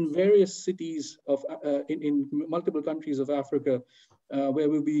in various cities of in multiple countries of Africa, where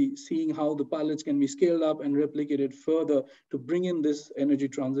we'll be seeing how the pilots can be scaled up and replicated further to bring in this energy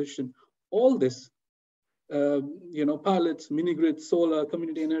transition. All this, pilots, mini-grids, solar,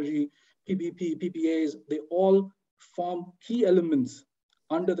 community energy, PPP, PPAs, they all form key elements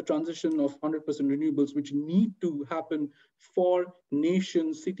under the transition of 100% renewables, which need to happen for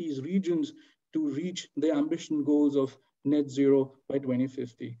nations, cities, regions to reach the ambition goals of net zero by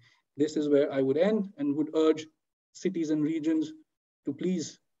 2050. This is where I would end and would urge cities and regions to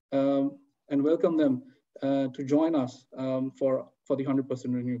please and welcome them to join us for the 100%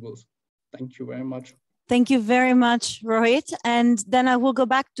 renewables. Thank you very much. Thank you very much, Rohit. And then I will go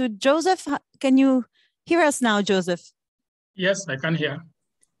back to Joseph. Can you hear us now, Joseph? Yes, I can hear.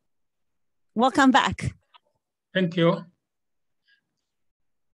 Welcome back. Thank you.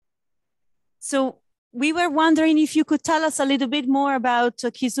 So we were wondering if you could tell us a little bit more about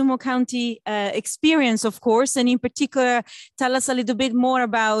Kisumu County experience, of course, and in particular, tell us a little bit more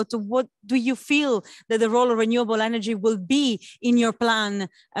about what do you feel that the role of renewable energy will be in your plan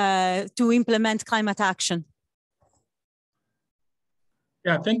to implement climate action?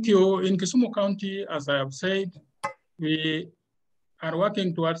 Yeah, thank you. In Kisumu County, as I have said, we are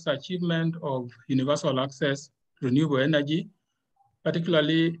working towards the achievement of universal access to renewable energy,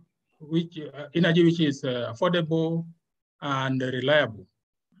 particularly energy which is affordable and reliable.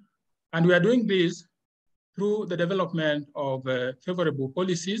 And we are doing this through the development of favorable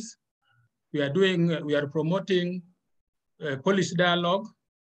policies. We are promoting policy dialogue.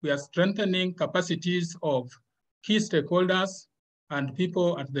 We are strengthening capacities of key stakeholders and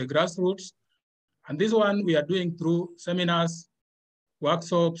people at the grassroots. And this one we are doing through seminars,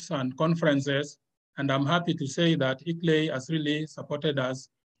 workshops, and conferences. And I'm happy to say that ICLEI has really supported us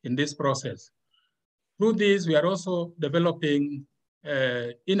in this process. Through this, we are also developing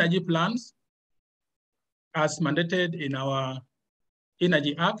energy plans as mandated in our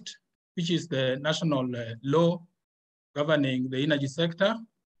Energy Act, which is the national law governing the energy sector.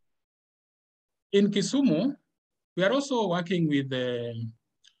 In Kisumu, we are also working with the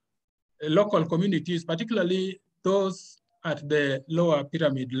local communities, particularly those at the lower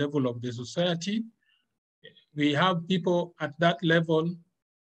pyramid level of the society. We have people at that level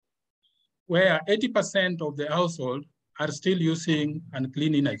where 80% of the household are still using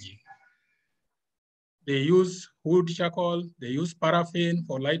unclean energy. They use wood charcoal, they use paraffin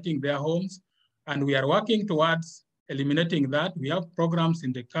for lighting their homes, and we are working towards eliminating that. We have programs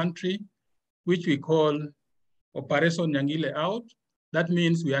in the country which we call Operation Nyangile Out, That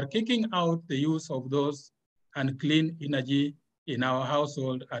means we are kicking out the use of those unclean energy in our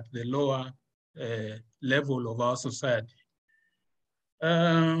household at the lower level of our society.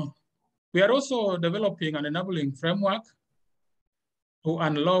 We are also developing an enabling framework to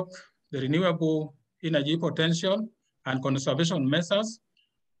unlock the renewable energy potential and conservation measures.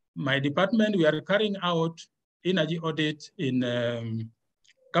 My department, we are carrying out energy audit in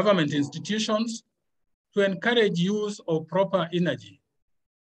government institutions to encourage use of proper energy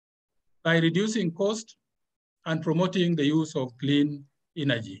by reducing cost and promoting the use of clean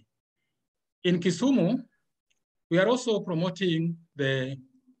energy. In Kisumu, we are also promoting the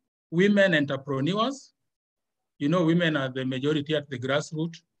women entrepreneurs. You know, women are the majority at the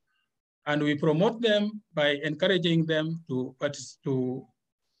grassroots, and we promote them by encouraging them to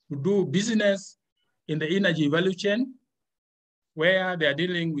do business in the energy value chain, where they are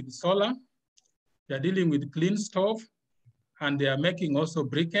dealing with solar, they are dealing with clean stove, and they are making also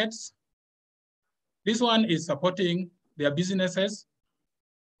briquettes. This one is supporting their businesses,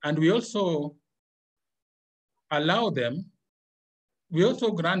 and we also allow them, we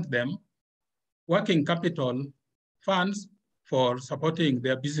also grant them working capital funds for supporting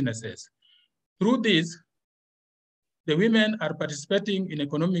their businesses. Through this, the women are participating in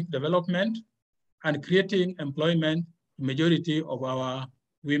economic development and creating employment to majority of our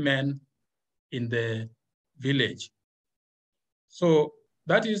women in the village. So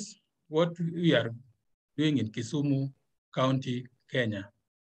that is what we are doing in Kisumu County, Kenya,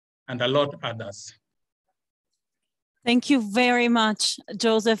 and a lot others. Thank you very much,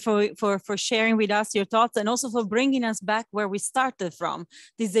 Joseph, for sharing with us your thoughts and also for bringing us back where we started from.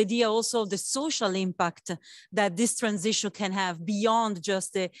 This idea also of the social impact that this transition can have beyond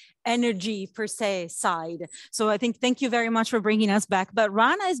just the energy per se side. So I think thank you very much for bringing us back. But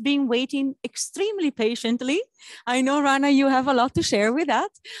Rana has been waiting extremely patiently. I know, Rana, you have a lot to share with us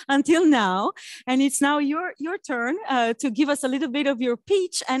until now. And it's now your turn to give us a little bit of your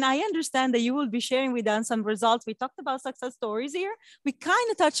pitch. And I understand that you will be sharing with us some results. We talked about success stories here. We kind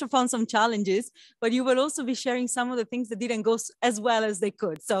of touched upon some challenges, but you will also be sharing some of the things that didn't go as well as they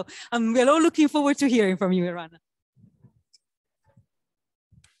could. So we're all looking forward to hearing from you, Rana.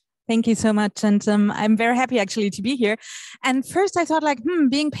 Thank you so much. And I'm very happy actually to be here. And first I thought like,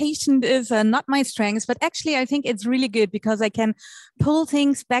 being patient is not my strength, but actually I think it's really good because I can pull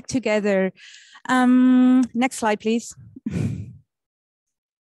things back together. Next slide, please. Do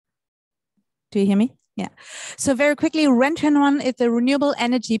you hear me? Yeah. So very quickly, REN21 is the Renewable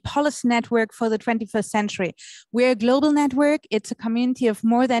Energy Policy Network for the 21st century. We're a global network. It's a community of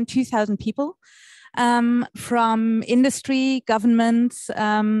more than 2,000 people. From industry, governments,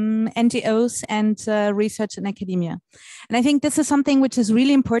 NGOs, and research and academia. And I think this is something which is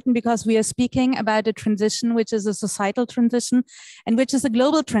really important because we are speaking about a transition which is a societal transition and which is a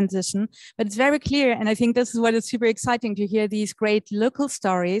global transition. But it's very clear, and I think this is what is super exciting to hear these great local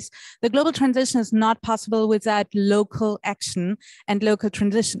stories. The global transition is not possible without local action and local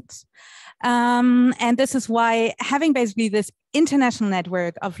transitions. And this is why having basically this international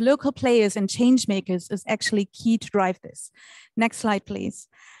network of local players and change makers is actually key to drive this. Next slide, please.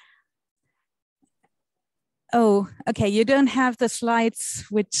 Oh, okay, you don't have the slides,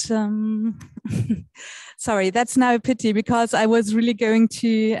 which, sorry, that's now a pity because I was really going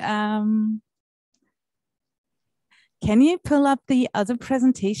to, can you pull up the other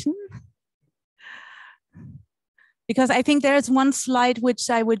presentation? Because I think there's one slide which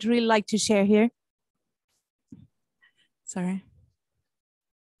I would really like to share here. Sorry.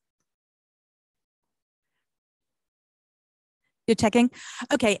 You're checking?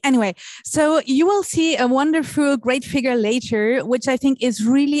 Okay, anyway, so you will see a wonderful, great figure later, which I think is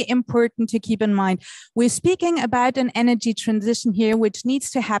really important to keep in mind. We're speaking about an energy transition here, which needs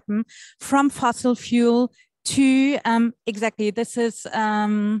to happen from fossil fuel to, exactly, this is,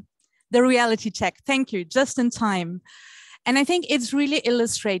 the reality check. Thank you, just in time. And I think it's really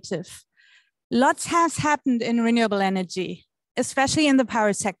illustrative. Lots has happened in renewable energy, especially in the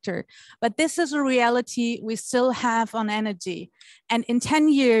power sector, but this is a reality we still have on energy. And in 10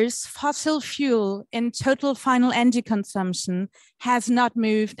 years, fossil fuel in total final energy consumption has not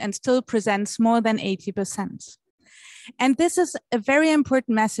moved and still presents more than 80%. And this is a very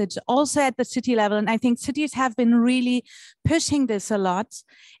important message also at the city level. And I think cities have been really pushing this a lot.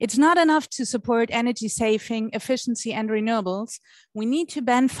 It's not enough to support energy saving, efficiency, and renewables. We need to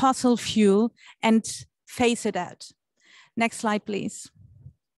ban fossil fuel and phase it out. Next slide, please.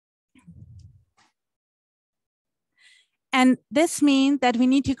 And this means that we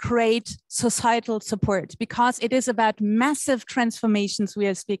need to create societal support, because it is about massive transformations we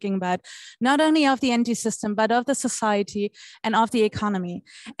are speaking about, not only of the energy system, but of the society and of the economy.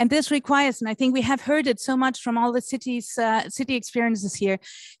 And this requires, and I think we have heard it so much from all the city experiences here,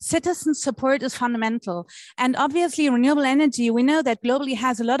 citizen support is fundamental. And obviously renewable energy, we know that globally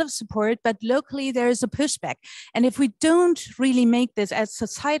has a lot of support, but locally there is a pushback. And if we don't really make this as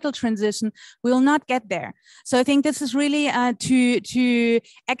societal transition, we will not get there. So I think this is really to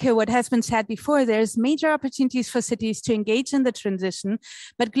echo what has been said before. There's major opportunities for cities to engage in the transition,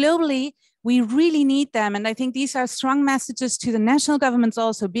 but globally, we really need them. And I think these are strong messages to the national governments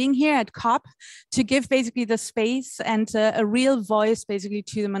also being here at COP to give basically the space and a real voice basically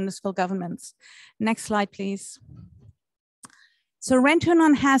to the municipal governments. Next slide, please. So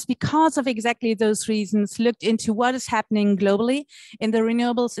Rentunon has, because of exactly those reasons, looked into what is happening globally in the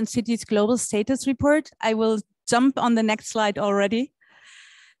Renewables in Cities Global Status Report. I will jump on the next slide already,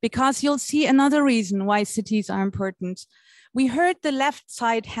 because you'll see another reason why cities are important. We heard the left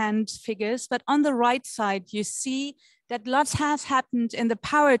side hand figures, but on the right side, you see that lots has happened in the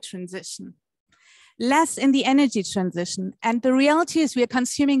power transition, less in the energy transition. And the reality is we are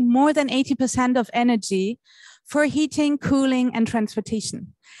consuming more than 80% of energy for heating, cooling, and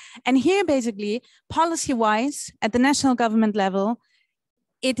transportation. And here, basically, policy-wise, at the national government level,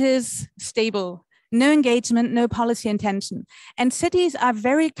 it is stable. No engagement, no policy intention. And cities are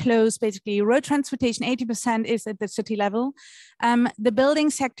very close, basically. Road transportation, 80% is at the city level. The building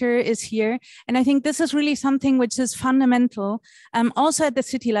sector is here. And I think this is really something which is fundamental, also at the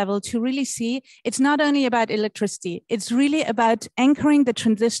city level, to really see it's not only about electricity, it's really about anchoring the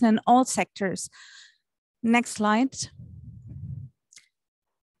transition in all sectors. Next slide.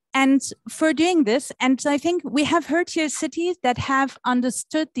 And for doing this, and I think we have heard here cities that have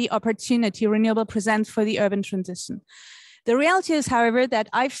understood the opportunity renewable presents for the urban transition. The reality is, however, that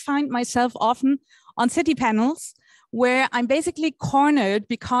I find myself often on city panels where I'm basically cornered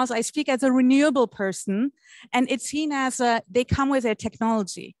because I speak as a renewable person, and it's seen as they come with their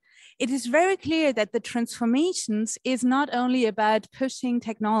technology. It is very clear that the transformations is not only about pushing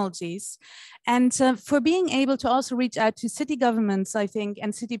technologies. And for being able to also reach out to city governments, I think,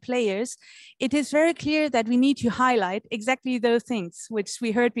 and city players, it is very clear that we need to highlight exactly those things which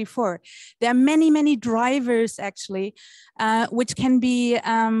we heard before. There are many, many drivers actually, which can be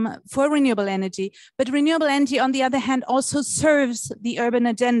for renewable energy, but renewable energy on the other hand also serves the urban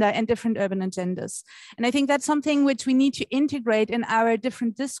agenda and different urban agendas. And I think that's something which we need to integrate in our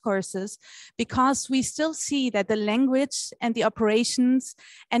different discourses, because we still see that the language and the operations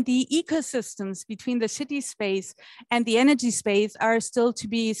and the ecosystems between the city space and the energy space are still to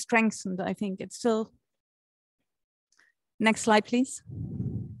be strengthened. I think it's still. Next slide, please.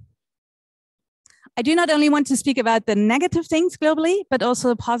 I do not only want to speak about the negative things globally, but also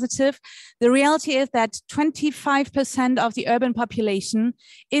the positive. The reality is that 25% of the urban population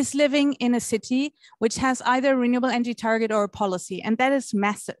is living in a city which has either a renewable energy target or a policy, and that is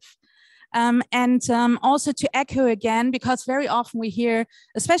massive. Also to echo again, because very often we hear,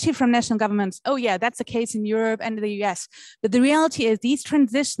 especially from national governments, oh yeah, that's the case in Europe and the US. But the reality is these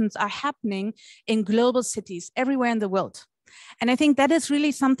transitions are happening in global cities everywhere in the world. And I think that is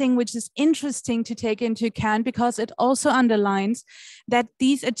really something which is interesting to take into account, because it also underlines that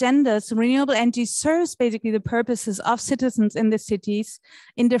these agendas, renewable energy, serves basically the purposes of citizens in the cities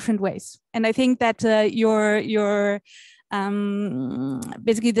in different ways. And I think that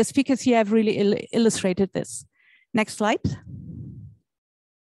basically the speakers here have really illustrated this. Next slide.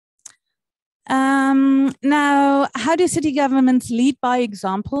 Now, how do city governments lead by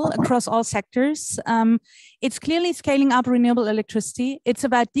example across all sectors? It's clearly scaling up renewable electricity. It's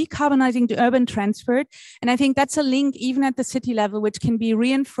about decarbonizing the urban transport. And I think that's a link even at the city level, which can be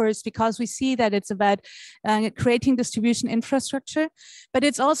reinforced, because we see that it's about creating distribution infrastructure, but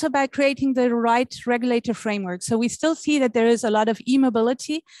it's also about creating the right regulator framework. So we still see that there is a lot of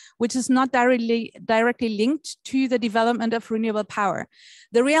e-mobility, which is not directly linked to the development of renewable power.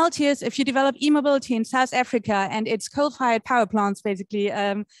 The reality is, if you develop e-mobility in South Africa and it's coal-fired power plants basically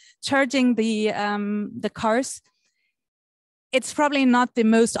charging the cars, it's probably not the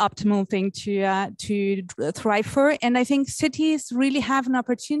most optimal thing to thrive for. And I think cities really have an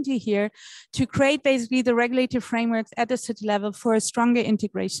opportunity here to create basically the regulatory frameworks at the city level for a stronger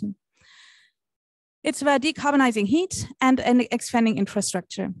integration. It's about decarbonizing heat and expanding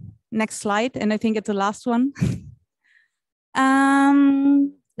infrastructure. Next slide, and I think it's the last one.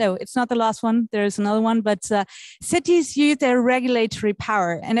 no, it's not the last one. There's another one, but cities use their regulatory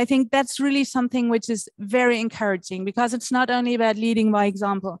power. And I think that's really something which is very encouraging, because it's not only about leading by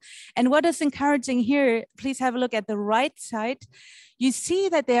example. And what is encouraging here, please have a look at the right side. You see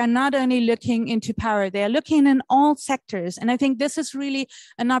that they are not only looking into power, they are looking in all sectors. And I think this is really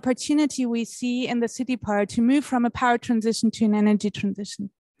an opportunity we see in the city part to move from a power transition to an energy transition.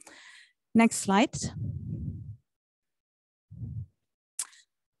 Next slide.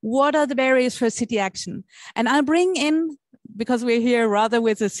 What are the barriers for city action? And I'll bring in, because we're here rather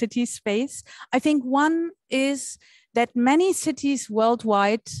with a city space, I think one is that many cities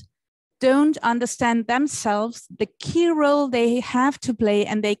worldwide don't understand themselves the key role they have to play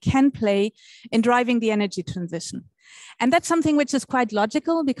and they can play in driving the energy transition. And that's something which is quite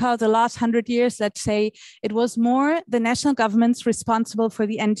logical, because the last 100 years, let's say, it was more the national governments responsible for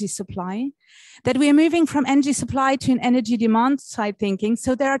the energy supply, that we are moving from energy supply to an energy demand side thinking.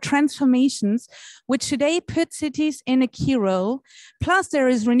 So there are transformations which today put cities in a key role. Plus there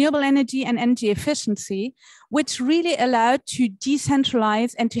is renewable energy and energy efficiency, which really allowed to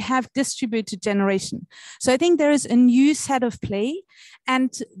decentralize and to have distributed generation. So I think there is a new set of play,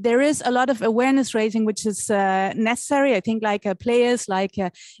 and there is a lot of awareness raising which is necessary. I think like players like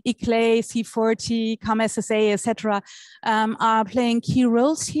ICLEI, C40, ComSSA, etc., are playing key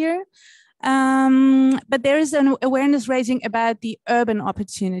roles here. But there is an awareness raising about the urban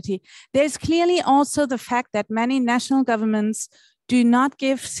opportunity. There's clearly also the fact that many national governments do not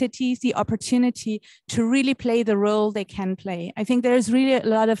give cities the opportunity to really play the role they can play. I think there's really a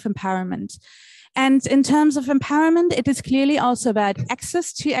lot of empowerment. And in terms of empowerment, it is clearly also about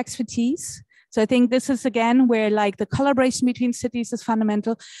access to expertise. So I think this is again where like the collaboration between cities is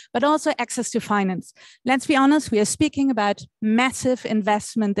fundamental, but also access to finance. Let's be honest, we are speaking about massive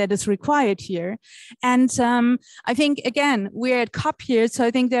investment that is required here. And I think, again, we're at COP here, so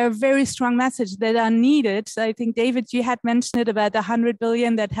I think there are very strong messages that are needed. So I think, David, you had mentioned it about the 100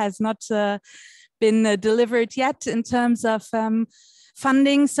 billion that has not been delivered yet in terms of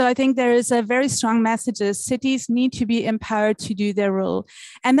funding. So I think there is a very strong message. Cities need to be empowered to do their role.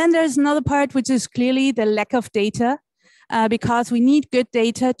 And then there's another part, which is clearly the lack of data, because we need good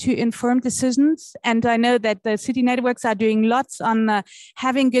data to inform decisions. And I know that the city networks are doing lots on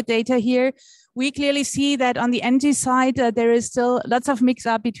having good data here. We clearly see that on the energy side, there is still lots of mix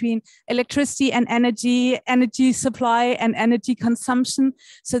up between electricity and energy supply and energy consumption.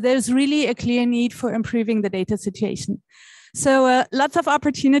 So there's really a clear need for improving the data situation. So lots of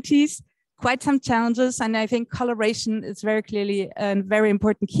opportunities, quite some challenges, and I think collaboration is very clearly a very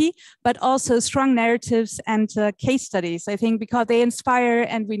important key, but also strong narratives and case studies, I think, because they inspire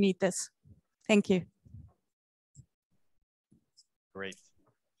and we need this. Thank you. Great.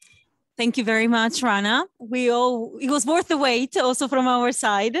 Thank you very much, Rana. It was worth the wait also from our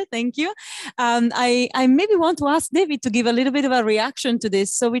side. Thank you. I maybe want to ask David to give a little bit of a reaction to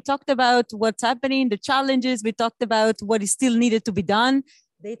this. So we talked about what's happening, the challenges. We talked about what is still needed to be done,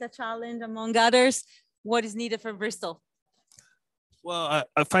 data challenge, among others. What is needed for Bristol? Well,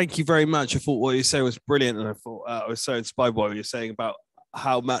 I thank you very much. I thought what you said was brilliant. And I thought I was so inspired by what you were saying about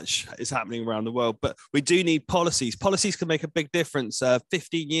how much is happening around the world, but we do need policies. Policies can make a big difference.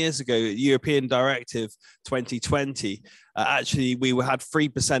 15 years ago, European Directive 2020, actually we had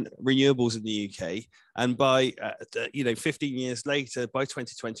 3% renewables in the UK, and by 15 years later, by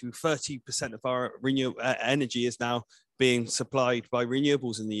 2020, 30% of our energy is now being supplied by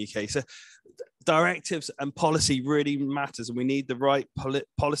renewables in the UK. So directives and policy really matters, and we need the right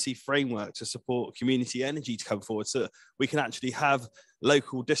policy framework to support community energy to come forward so that we can actually have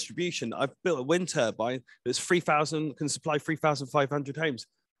local distribution. I've built a wind turbine that's 3,000, can supply 3,500 homes.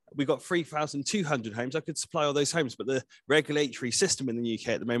 We've got 3,200 homes. I could supply all those homes, but the regulatory system in the UK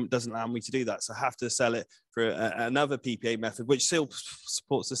at the moment doesn't allow me to do that. So I have to sell it for another PPA method, which still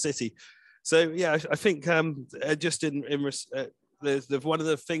supports the city. So yeah, I think just there's one of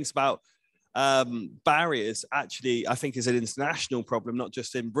the things about barriers actually I think is an international problem, not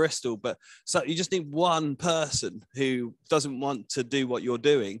just in Bristol, but so you just need one person who doesn't want to do what you're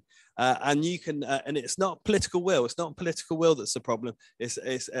doing, and you can and it's not political will. It's not political will that's the problem. It's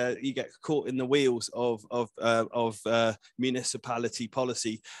you get caught in the wheels of municipality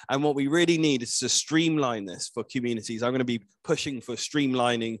policy, and what we really need is to streamline this for communities. I'm going to be pushing for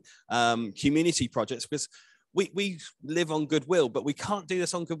streamlining community projects, because we live on goodwill, but we can't do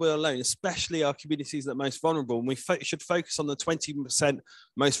this on goodwill alone, especially our communities that are most vulnerable. And we should focus on the 20%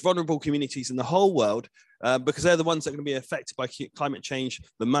 most vulnerable communities in the whole world, because they're the ones that are going to be affected by climate change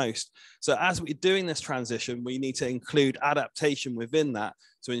the most. So as we're doing this transition, we need to include adaptation within that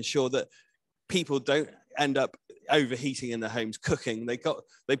to ensure that people don't end up overheating in their homes, cooking.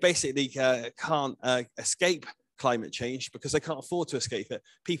 They basically can't escape climate change because they can't afford to escape it.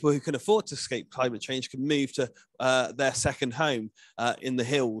 People who can afford to escape climate change can move to their second home in the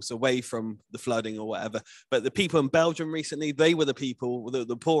hills away from the flooding or whatever. But the people in Belgium recently, they were the people,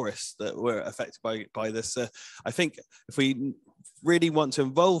 the poorest that were affected by this. I think if we really want to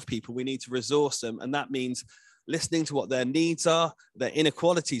involve people, we need to resource them. And that means listening to what their needs are, their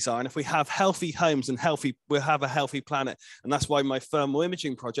inequalities are. And if we have healthy homes and we'll have a healthy planet. And that's why my thermal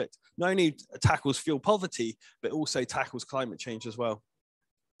imaging project not only tackles fuel poverty, but also tackles climate change as well.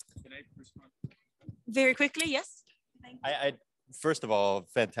 Can I respond? Very quickly, yes. I first of all,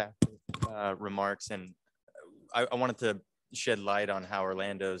 fantastic remarks. And I wanted to shed light on how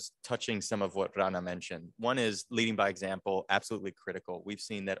Orlando's touching some of what Rana mentioned. One is leading by example, absolutely critical. We've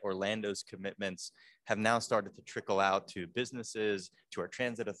seen that Orlando's commitments have now started to trickle out to businesses, to our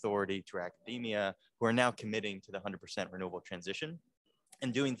transit authority, to our academia, who are now committing to the 100% renewable transition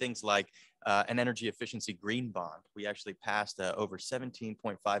and doing things like an energy efficiency green bond. We actually passed over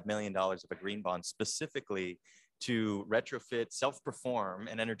 $17.5 million of a green bond specifically to retrofit, self-perform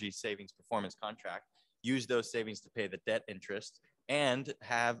an energy savings performance contract, use those savings to pay the debt interest, and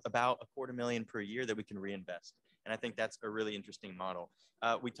have about $250,000 per year that we can reinvest. And I think that's a really interesting model.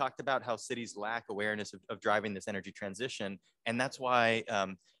 We talked about how cities lack awareness of driving this energy transition. And that's why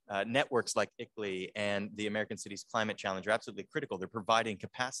networks like ICLEI and the American Cities Climate Challenge are absolutely critical. They're providing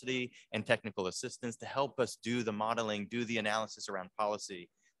capacity and technical assistance to help us do the modeling, do the analysis around policy.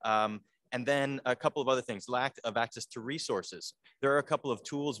 And then a couple of other things, lack of access to resources. There are a couple of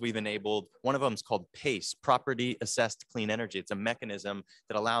tools we've enabled. One of them is called PACE, Property Assessed Clean Energy. It's a mechanism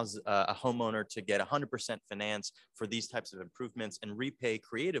that allows a homeowner to get 100% finance for these types of improvements and repay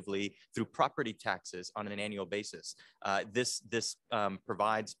creatively through property taxes on an annual basis. This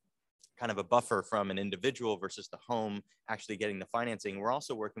provides kind of a buffer from an individual versus the home actually getting the financing. We're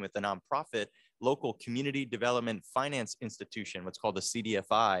also working with a nonprofit local community development finance institution, what's called a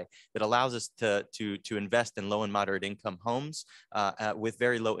CDFI, that allows us to invest in low and moderate income homes with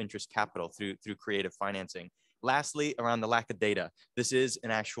very low interest capital through creative financing. Lastly, around the lack of data, this is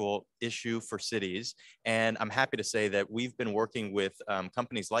an actual issue for cities. And I'm happy to say that we've been working with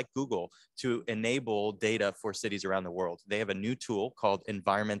companies like Google to enable data for cities around the world. They have a new tool called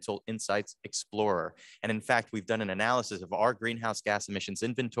Environmental Insights Explorer. And in fact, we've done an analysis of our greenhouse gas emissions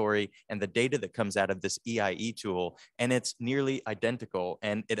inventory and the data that comes out of this EIE tool. And it's nearly identical.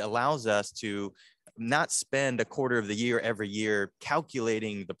 And it allows us to not spend a quarter of the year every year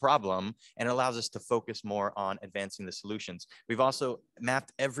calculating the problem, and allows us to focus more on advancing the solutions. We've also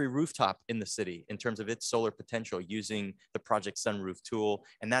mapped every rooftop in the city in terms of its solar potential using the Project Sunroof tool,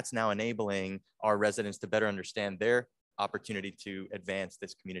 and that's now enabling our residents to better understand their opportunity to advance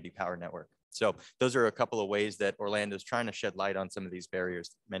this community power network. So those are a couple of ways that Orlando is trying to shed light on some of these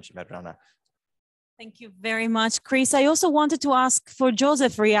barriers mentioned by Rana. Thank you very much, Chris. I also wanted to ask for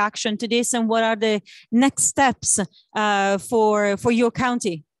Joseph's reaction to this and what are the next steps for your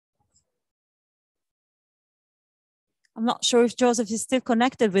county? I'm not sure if Joseph is still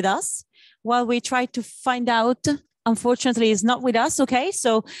connected with us while we try to find out. Unfortunately, he's not with us. Okay,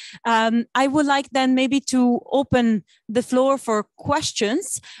 so I would like then maybe to open the floor for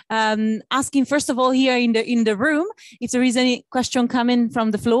questions, asking first of all here in the room if there is any question coming from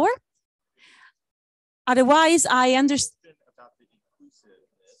the floor. Otherwise, I understand about the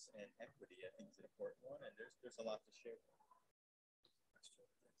inclusiveness and equity. I think it's an important one, and there's a lot to share.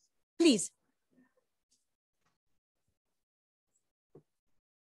 Please.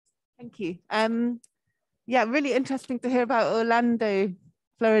 Thank you. Yeah, really interesting to hear about Orlando,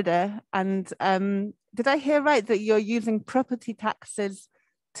 Florida. And did I hear right that you're using property taxes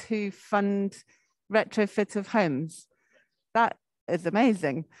to fund retrofit of homes? That is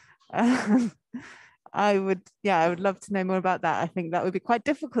amazing. I would love to know more about that. I think that would be quite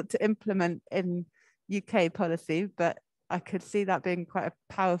difficult to implement in UK policy, but I could see that being quite a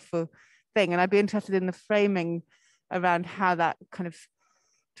powerful thing. And I'd be interested in the framing around how that kind of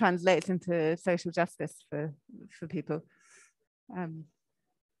translates into social justice for people.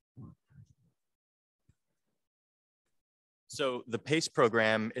 So the PACE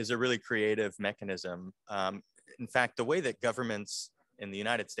program is a really creative mechanism. In fact, the way that governments in the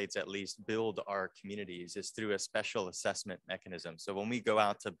United States, at least, build our communities is through a special assessment mechanism. So when we go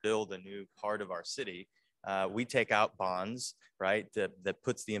out to build a new part of our city, we take out bonds, right, that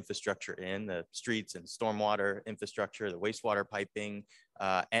puts the infrastructure in, the streets and stormwater infrastructure, the wastewater piping.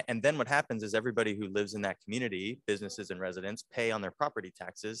 And then what happens is everybody who lives in that community, businesses and residents, pay on their property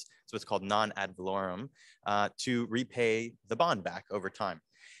taxes, so it's called non-ad valorem, to repay the bond back over time.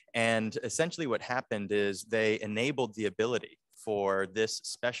 And essentially what happened is they enabled the ability for this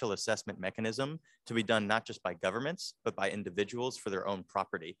special assessment mechanism to be done not just by governments, but by individuals for their own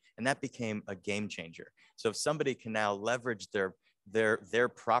property. And that became a game changer. So if somebody can now leverage their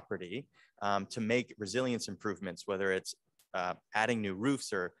property to make resilience improvements, whether it's adding new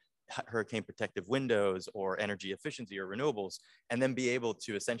roofs or hurricane protective windows or energy efficiency or renewables, and then be able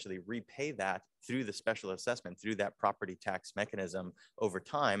to essentially repay that through the special assessment, through that property tax mechanism over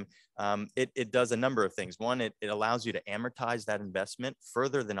time, it does a number of things. One, it allows you to amortize that investment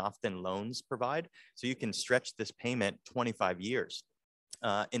further than often loans provide. So you can stretch this payment 25 years.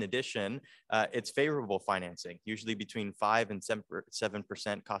 In addition, it's favorable financing, usually between 5 and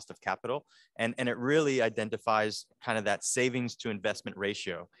 7% cost of capital. And it really identifies kind of that savings to investment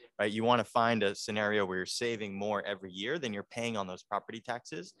ratio, right? You want to find a scenario where you're saving more every year than you're paying on those property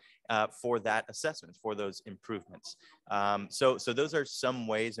taxes for that assessment, for those improvements. So those are some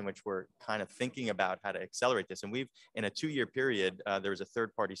ways in which we're kind of thinking about how to accelerate this. And we've, in a 2-year period, there was a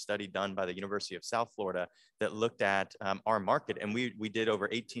third-party study done by the University of South Florida that looked at our market. And we did over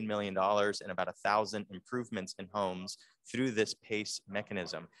 $18 million and about 1,000 improvements in homes through this PACE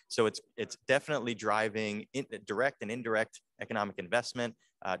mechanism. So it's definitely driving direct and indirect economic investment.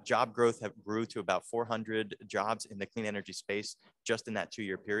 Job growth grew to about 400 jobs in the clean energy space just in that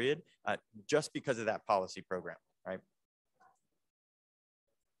 2-year period, just because of that policy program, right?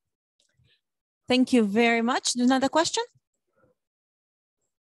 Thank you very much. Another question?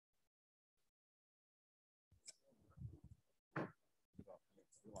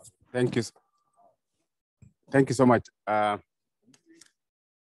 Thank you. Thank you so much. I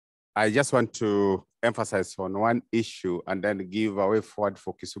just want to emphasize on one issue and then give a way forward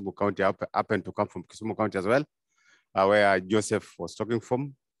for Kisumu County. I happen to come from Kisumu County as well, where Joseph was talking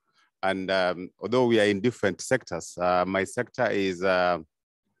from. And although we are in different sectors, my sector is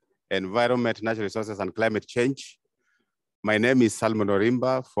environment, natural resources, and climate change. My name is Salmon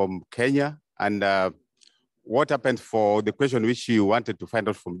Orimba from Kenya. And what happened for the question which you wanted to find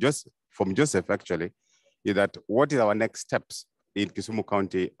out from Joseph actually, is that what is our next steps in Kisumu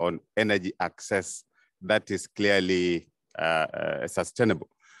County on energy access that is clearly sustainable.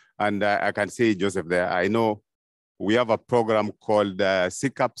 And I can see Joseph there. I know we have a program called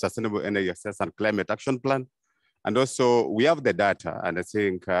SICAP, Sustainable Energy Access and Climate Action Plan. And also we have the data, and I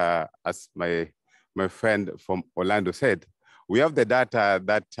think as my friend from Orlando said, we have the data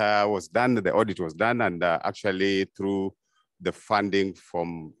that was done, the audit was done, and actually through the funding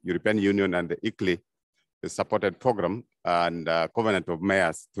from European Union and the ICLEI, the supported program and Covenant of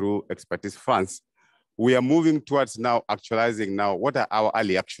Mayors through expertise funds, we are moving towards now actualizing now what are our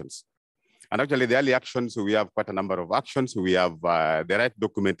early actions. And actually the early actions, we have quite a number of actions. We have the right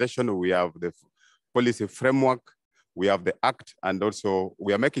documentation, we have the policy framework, we have the act, and also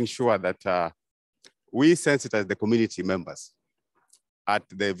we are making sure that we sensitize the community members at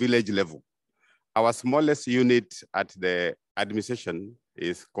the village level. Our smallest unit at the administration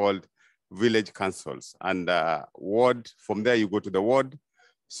is called village councils, and ward, from there you go to the ward,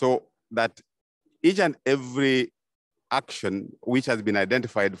 so that each and every action which has been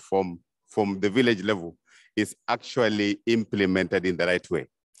identified from the village level is actually implemented in the right way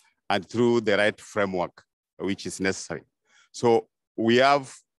and through the right framework which is necessary. So we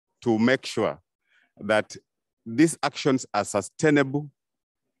have to make sure that these actions are sustainable,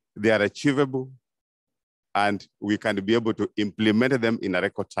 they are achievable, and we can be able to implement them in a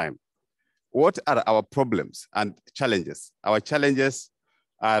record time. What are our problems and challenges? Our challenges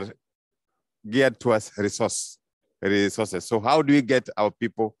are geared towards resources. So how do we get our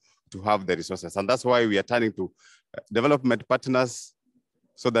people to have the resources? And that's why we are turning to development partners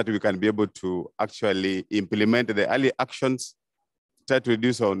so that we can be able to actually implement the early actions, try to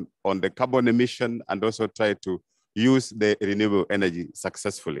reduce on the carbon emission, and also try to use the renewable energy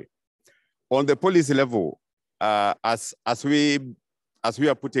successfully. On the policy level, as we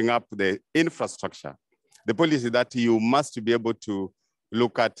are putting up the infrastructure, the policy that you must be able to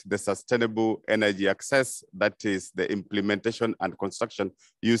look at the sustainable energy access, that is the implementation and construction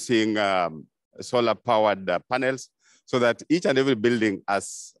using solar powered panels, so that each and every building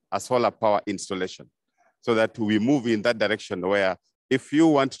has a solar power installation, so that we move in that direction where if you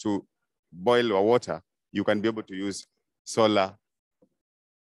want to boil your water, you can be able to use solar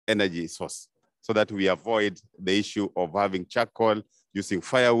energy source, so that we avoid the issue of having charcoal, using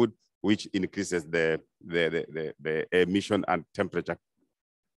firewood, which increases the emission and temperature.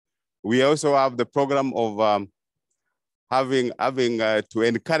 We also have the program of having to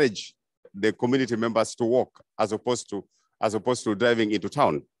encourage the community members to walk as opposed to driving into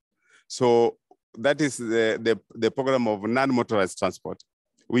town. So that is the program of non-motorized transport,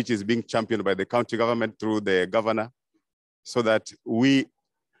 which is being championed by the county government through the governor, so that we,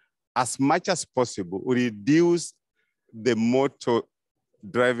 as much as possible, reduce the motor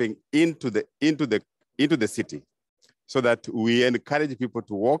driving into the city, so that we encourage people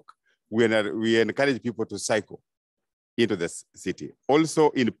to walk, we encourage people to cycle into the city. Also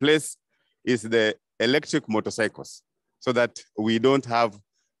in place is the electric motorcycles, so that we don't have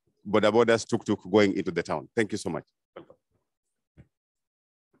borders tuk-tuk going into the town. Thank you so much. Welcome.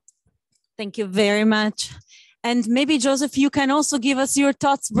 Thank you very much. And maybe, Joseph, you can also give us your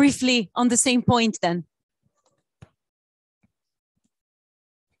thoughts briefly on the same point then.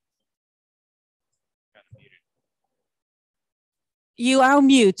 You are on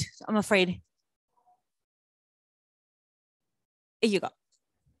mute, I'm afraid. Here you go.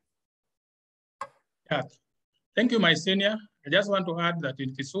 Yeah. Thank you, my senior. I just want to add that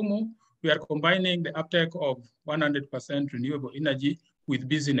in Kisumu, we are combining the uptake of 100% renewable energy with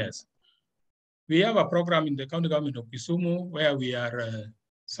business. We have a program in the county government of Kisumu where we are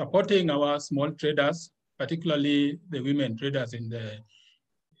supporting our small traders, particularly the women traders in the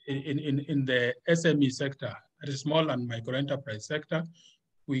SME sector, the small and micro enterprise sector.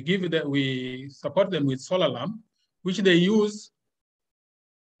 We support them with solar lamp, which they use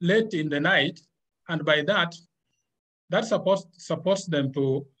late in the night, and by that supports them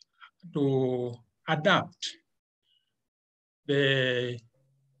to adapt the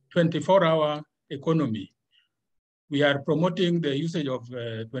 24-hour economy. We are promoting the usage of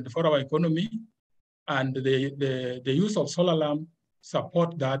 24-hour economy, and the use of solar lamp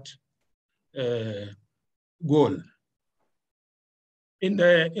support that goal. In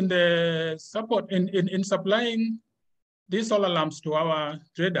supplying these solar lamps to our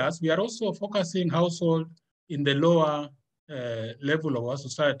traders, we are also focusing household in the lower level of our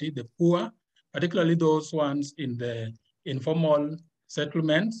society, the poor, particularly those ones in the informal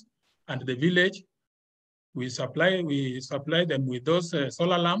settlements and the village. We supply them with those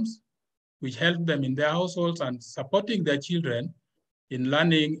solar lamps, which help them in their households and supporting their children in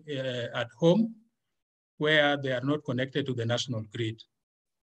learning at home, where they are not connected to the national grid.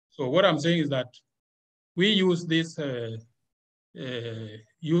 So what I'm saying is that we use this, we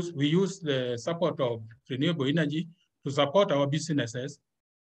use the support of renewable energy to support our businesses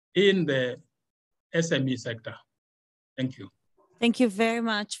in the SME sector. Thank you. Thank you very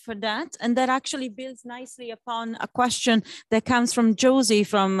much for that. And that actually builds nicely upon a question that comes from Josie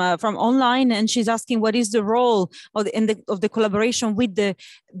from online. And she's asking, what is the role of the collaboration with the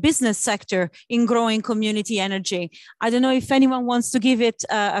business sector in growing community energy? I don't know if anyone wants to give it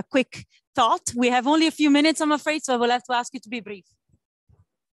a quick thought. We have only a few minutes, I'm afraid, so I will have to ask you to be brief.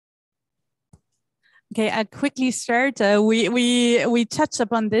 Okay, I'll quickly start. We touched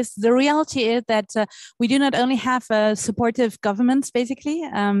upon this. The reality is that we do not only have supportive governments, basically,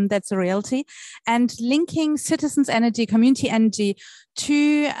 that's a reality, and linking citizens' energy, community energy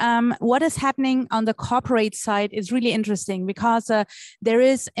to what is happening on the corporate side is really interesting, because there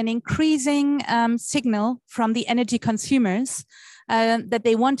is an increasing signal from the energy consumers that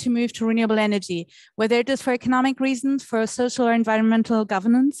they want to move to renewable energy, whether it is for economic reasons, for social or environmental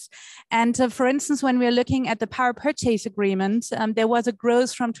governance. And for instance, when we're looking at the power purchase agreement, there was a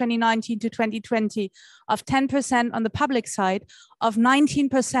growth from 2019 to 2020 of 10% on the public side, of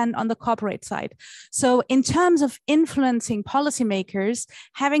 19% on the corporate side. So in terms of influencing policymakers,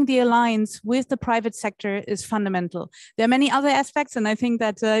 having the alliance with the private sector is fundamental. There are many other aspects, and I think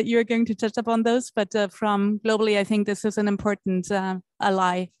that you're going to touch upon those, but from globally, I think this is an important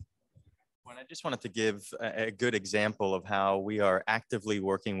ally. Well, I just wanted to give a good example of how we are actively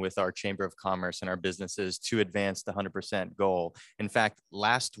working with our Chamber of Commerce and our businesses to advance the 100% goal. In fact,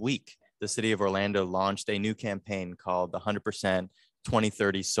 last week, the city of Orlando launched a new campaign called the 100%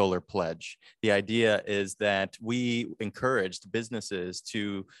 2030 Solar Pledge. The idea is that we encouraged businesses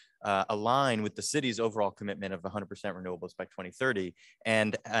to align with the city's overall commitment of 100% renewables by 2030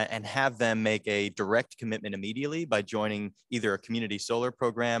 and have them make a direct commitment immediately by joining either a community solar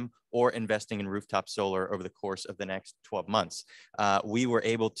program or investing in rooftop solar over the course of the next 12 months. We were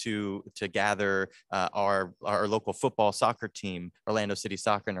able to gather our local football soccer team, Orlando City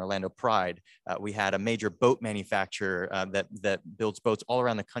Soccer and Orlando Pride. We had a major boat manufacturer that builds boats all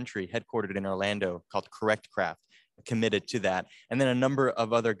around the country, headquartered in Orlando, called Correct Craft, committed to that. And then a number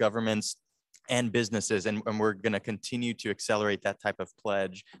of other governments and businesses, and we're going to continue to accelerate that type of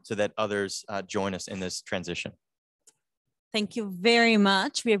pledge so that others join us in this transition. Thank you very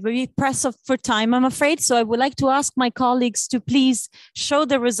much. We are very pressed for time, I'm afraid. So I would like to ask my colleagues to please show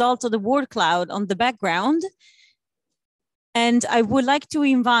the results of the word cloud on the background. And I would like to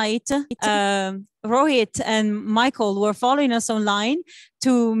invite Rohit and Michael, who are following us online,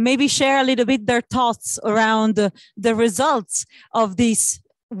 to maybe share a little bit their thoughts around the results of this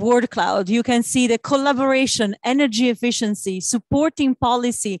word cloud. You can see the collaboration, energy efficiency, supporting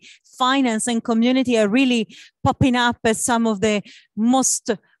policy, finance, and community are really popping up as some of the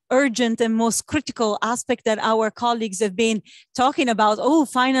most urgent and most critical aspect that our colleagues have been talking about. Oh,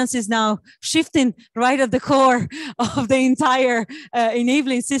 finance is now shifting right at the core of the entire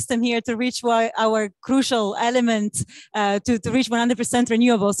enabling system here to reach our crucial element to reach 100%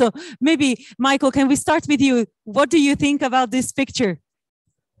 renewable. So maybe, Michael, can we start with you? What do you think about this picture?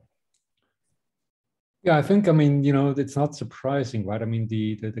 Yeah, I think, I mean, you know, it's not surprising, right? I mean,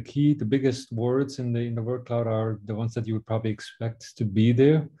 the biggest words in the word cloud are the ones that you would probably expect to be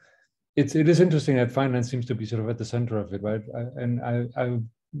there. It is interesting that finance seems to be sort of at the center of it, right? I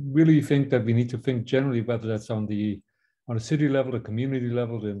really think that we need to think generally, whether that's on a city level, the community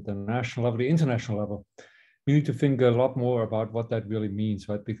level, the national level, the international level. We need to think a lot more about what that really means,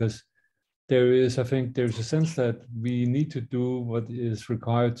 right? Because I think there's a sense that we need to do what is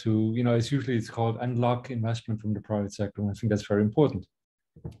required to, you know, it's called unlock investment from the private sector. And I think that's very important.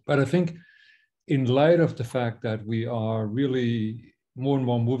 But I think in light of the fact that we are really more and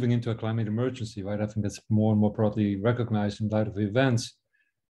more moving into a climate emergency, right? I think that's more and more broadly recognized in light of the events.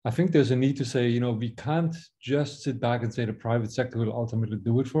 I think there's a need to say, you know, we can't just sit back and say the private sector will ultimately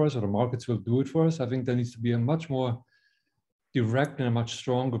do it for us or the markets will do it for us. I think there needs to be a much more direct and a much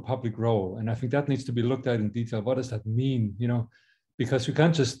stronger public role. And I think that needs to be looked at in detail. What does that mean? You know, because you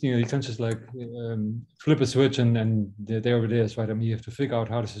can't just, you know, you can't just like flip a switch and there it is, right? I mean, you have to figure out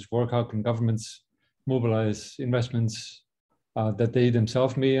how does this work? How can governments mobilize investments that they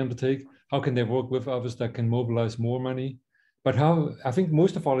themselves may undertake? How can they work with others that can mobilize more money? But I think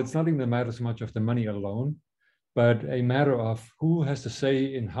most of all, it's not even a matter so much of the money alone, but a matter of who has to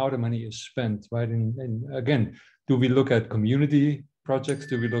say in how the money is spent, right? And again, do we look at community projects?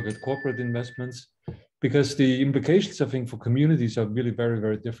 Do we look at corporate investments? Because the implications, I think, for communities are really very,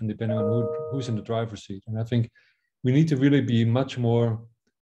 very different depending on who's in the driver's seat. And I think we need to really be much more,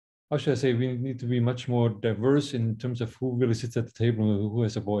 how should I say, we need to be much more diverse in terms of who really sits at the table and who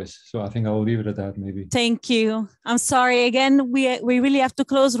has a voice. So I think I'll leave it at that, maybe. Thank you. I'm sorry, again, we really have to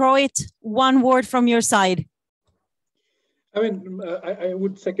close. Rohit, one word from your side. I mean, I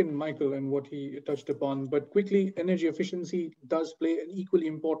would second Michael and what he touched upon, but quickly, energy efficiency does play an equally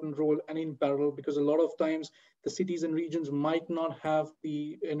important role and in parallel, because a lot of times the cities and regions might not have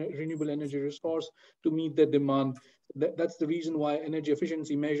the renewable energy resource to meet their demand. That's the reason why energy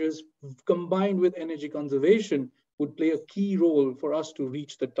efficiency measures combined with energy conservation would play a key role for us to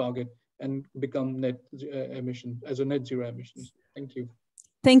reach the target and become net zero emissions. Thank you.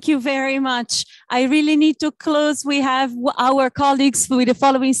 Thank you very much. I really need to close. We have our colleagues with the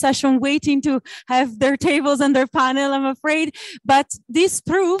following session waiting to have their tables and their panel, I'm afraid. But this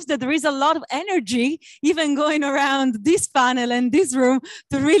proves that there is a lot of energy even going around this panel and this room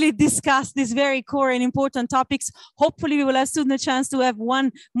to really discuss these very core and important topics. Hopefully we will have soon a chance to have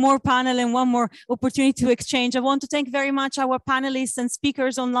one more panel and one more opportunity to exchange. I want to thank very much our panelists and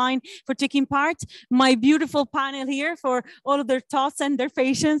speakers online for taking part. My beautiful panel here for all of their thoughts and their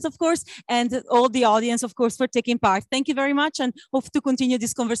patience, of course, and all the audience, of course, for taking part. Thank you very much, and hope to continue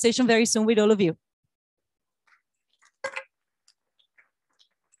this conversation very soon with all of you.